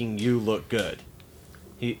making you look good.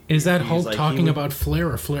 Is that he's Hulk like, talking about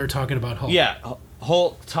Flair or Flair talking about Hulk? Yeah,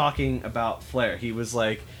 Hulk talking about Flair. He was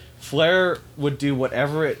like, Flair would do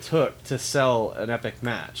whatever it took to sell an epic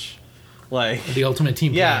match. Like, The Ultimate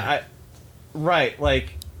Team. yeah, right.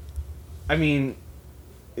 Like, I mean,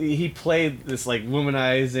 he played this like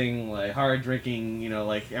womanizing, like hard drinking.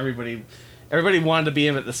 Like everybody wanted to be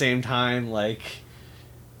him at the same time. Like,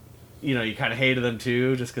 you kind of hated him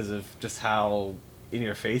too, just because of just how in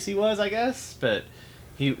your face he was, I guess. But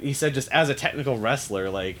he said just as a technical wrestler,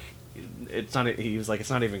 like it's not. He was like,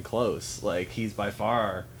 it's not even close. Like, he's by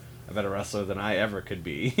far a better wrestler than I ever could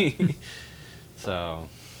be. So,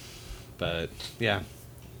 but yeah,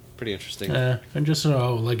 pretty interesting. I just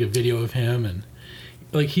saw like a video of him, and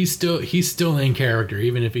like he's still in character,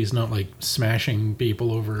 even if he's not like smashing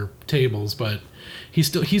people over tables. But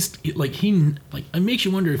it makes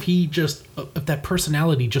you wonder if if that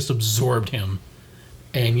personality just absorbed him,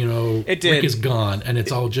 and It did. Rick is gone, and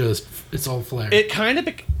it's all Flair. It kind of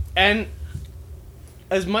and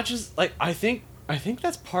as much as like I think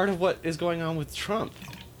that's part of what is going on with Trump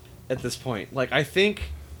at this point. Like I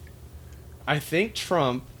think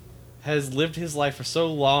Trump has lived his life for so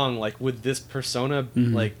long, like with this persona,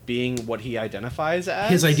 like being what he identifies as.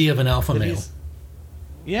 His idea of an alpha male.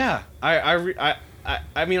 Yeah,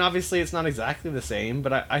 I mean, obviously it's not exactly the same,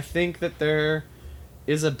 but I think that there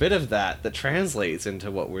is a bit of that translates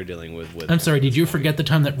into what we're dealing with. I'm sorry, did you forget the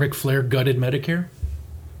time that Ric Flair gutted Medicare?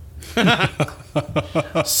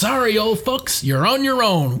 Sorry, old fucks, you're on your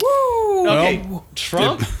own. Woo! Okay,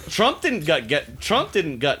 Trump didn't gut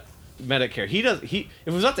Medicare. If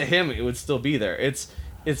it was up to him, it would still be there. It's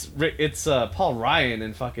Paul Ryan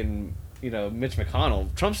and fucking Mitch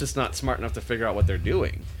McConnell. Trump's just not smart enough to figure out what they're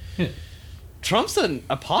doing. Yeah. Trump's a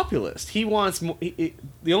populist. He wants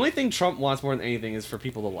the only thing Trump wants more than anything is for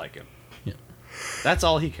people to like him. Yeah. That's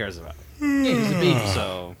all he cares about. Yeah, he's a baby.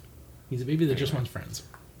 So He's a baby that just wants friends.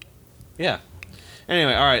 yeah.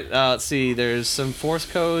 Anyway, all right. Let's see. There's some Force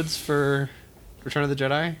codes for Return of the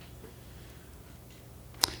Jedi.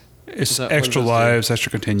 It's what extra does those do? lives,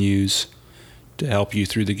 extra continues, to help you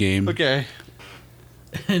through the game. Okay.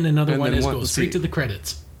 And another And one then is one- go let's straight see. to the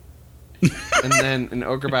credits. And then an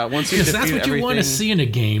ogre battle. Once you Because defeat that's what you everything, want to see in a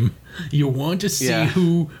game. You want to see Yeah.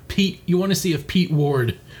 You want to see if Pete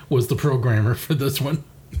Ward was the programmer for this one.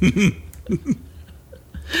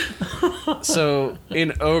 So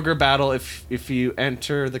in ogre battle, if you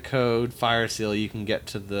enter the code Fire Seal, you can get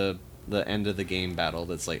to the end of the game battle.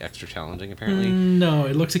 That's like extra challenging, apparently. No,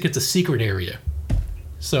 it looks like it's a secret area.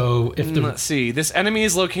 So if the Let's see. This enemy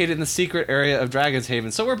is located in the secret area of Dragon's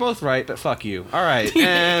Haven. So we're both right, but fuck you. All right,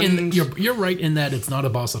 and you're right in that it's not a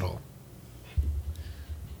boss at all.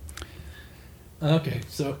 Okay,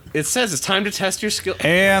 so it says it's time to test your skill.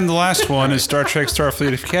 And the last one is Star Trek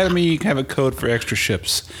Starfleet Academy. You can have a code for extra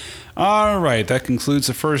ships. All right, that concludes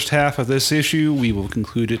the first half of this issue. We will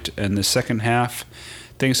conclude it in the second half.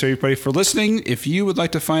 Thanks, everybody, for listening. If you would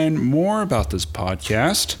like to find more about this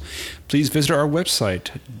podcast, please visit our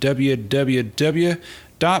website,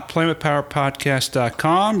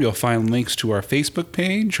 www.playwithpowerpodcast.com. You'll find links to our Facebook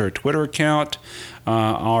page, our Twitter account,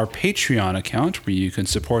 our Patreon account, where you can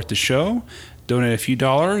support the show. Donate a few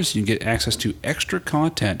dollars. You can get access to extra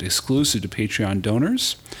content exclusive to Patreon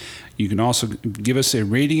donors. You can also give us a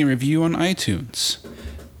rating and review on iTunes.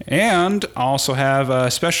 And I also have a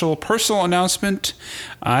special personal announcement.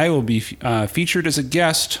 I will be featured as a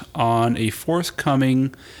guest on a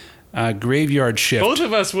forthcoming graveyard shift. Both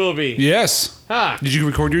of us will be. Yes. Ha. Did you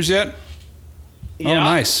record yours yet? Yeah. Oh,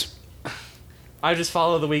 nice. I just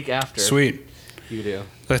follow the week after. Sweet. You do.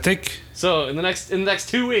 I think. So in the next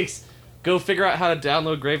 2 weeks, go figure out how to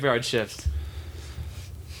download Graveyard Shift.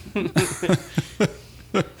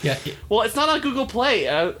 yeah, Well, it's not on Google Play.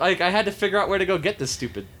 I had to figure out where to go get this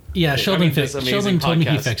stupid. Sheldon this fixed. amazing Sheldon told me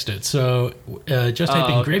he podcast. fixed it. So just type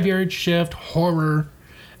in okay. Graveyard Shift horror,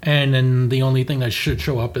 and then the only thing that should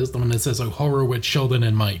show up is the one that says horror with Sheldon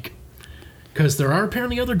and Mike. Because there are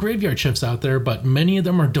apparently other graveyard shifts out there, but many of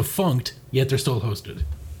them are defunct, yet they're still hosted.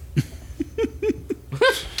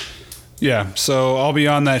 Yeah, so I'll be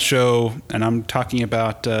on that show, and I'm talking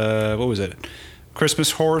about, what was it?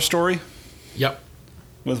 Christmas Horror Story Yep.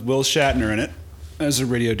 with Will Shatner in it as a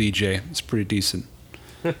radio DJ. It's pretty decent.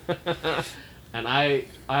 And I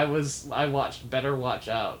watched Better Watch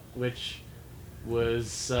Out, which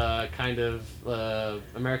was kind of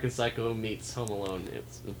American Psycho meets Home Alone.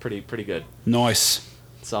 It's pretty good. Nice.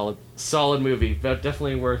 Solid movie, but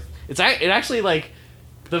definitely worth. It actually like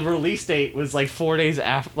the release date was like 4 days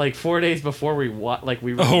after, like 4 days before we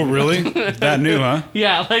we. Oh, really? That new, huh?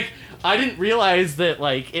 Yeah, like I didn't realize that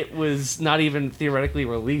like it was not even theoretically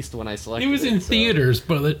released when I selected it. It was in theaters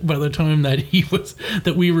by the time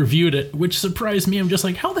that we reviewed it, which surprised me. I'm just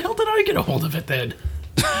like, how the hell did I get a hold of it then?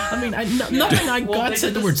 I mean, nothing I Well, got they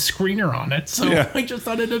said did the word screener on it, so Yeah. I just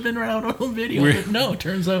thought it'd have been around on home video. We're- But no, it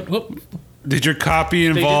turns out, whoop. Did your copy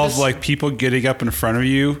involve this- like people getting up in front of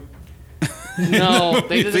you? No,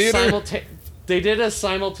 they did Theater? a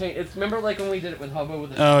simultaneous. Remember, like when we did it with Hobo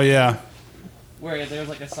with the Oh, yeah. where there was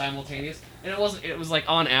like a simultaneous, and it wasn't. It was like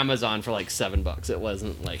on Amazon for like $7. It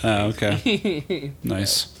wasn't like. Oh, okay.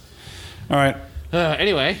 Nice. All right.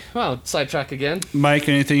 Anyway, well, sidetrack again. Mike,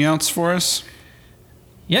 anything else for us?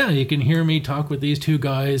 Yeah, you can hear me talk with these two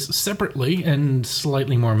guys separately and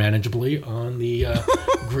slightly more manageably on the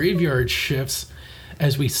graveyard shifts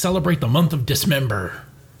as we celebrate the month of Dismember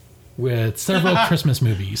with several Christmas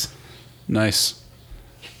movies. Nice.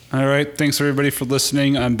 All right. Thanks, everybody, for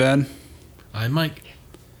listening. I'm Ben. I'm Mike.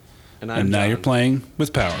 And And now you're playing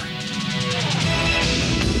with power.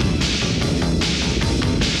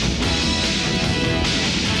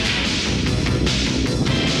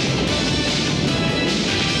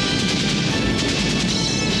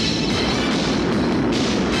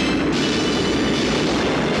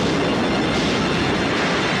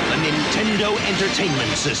 The Nintendo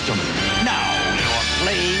Entertainment System.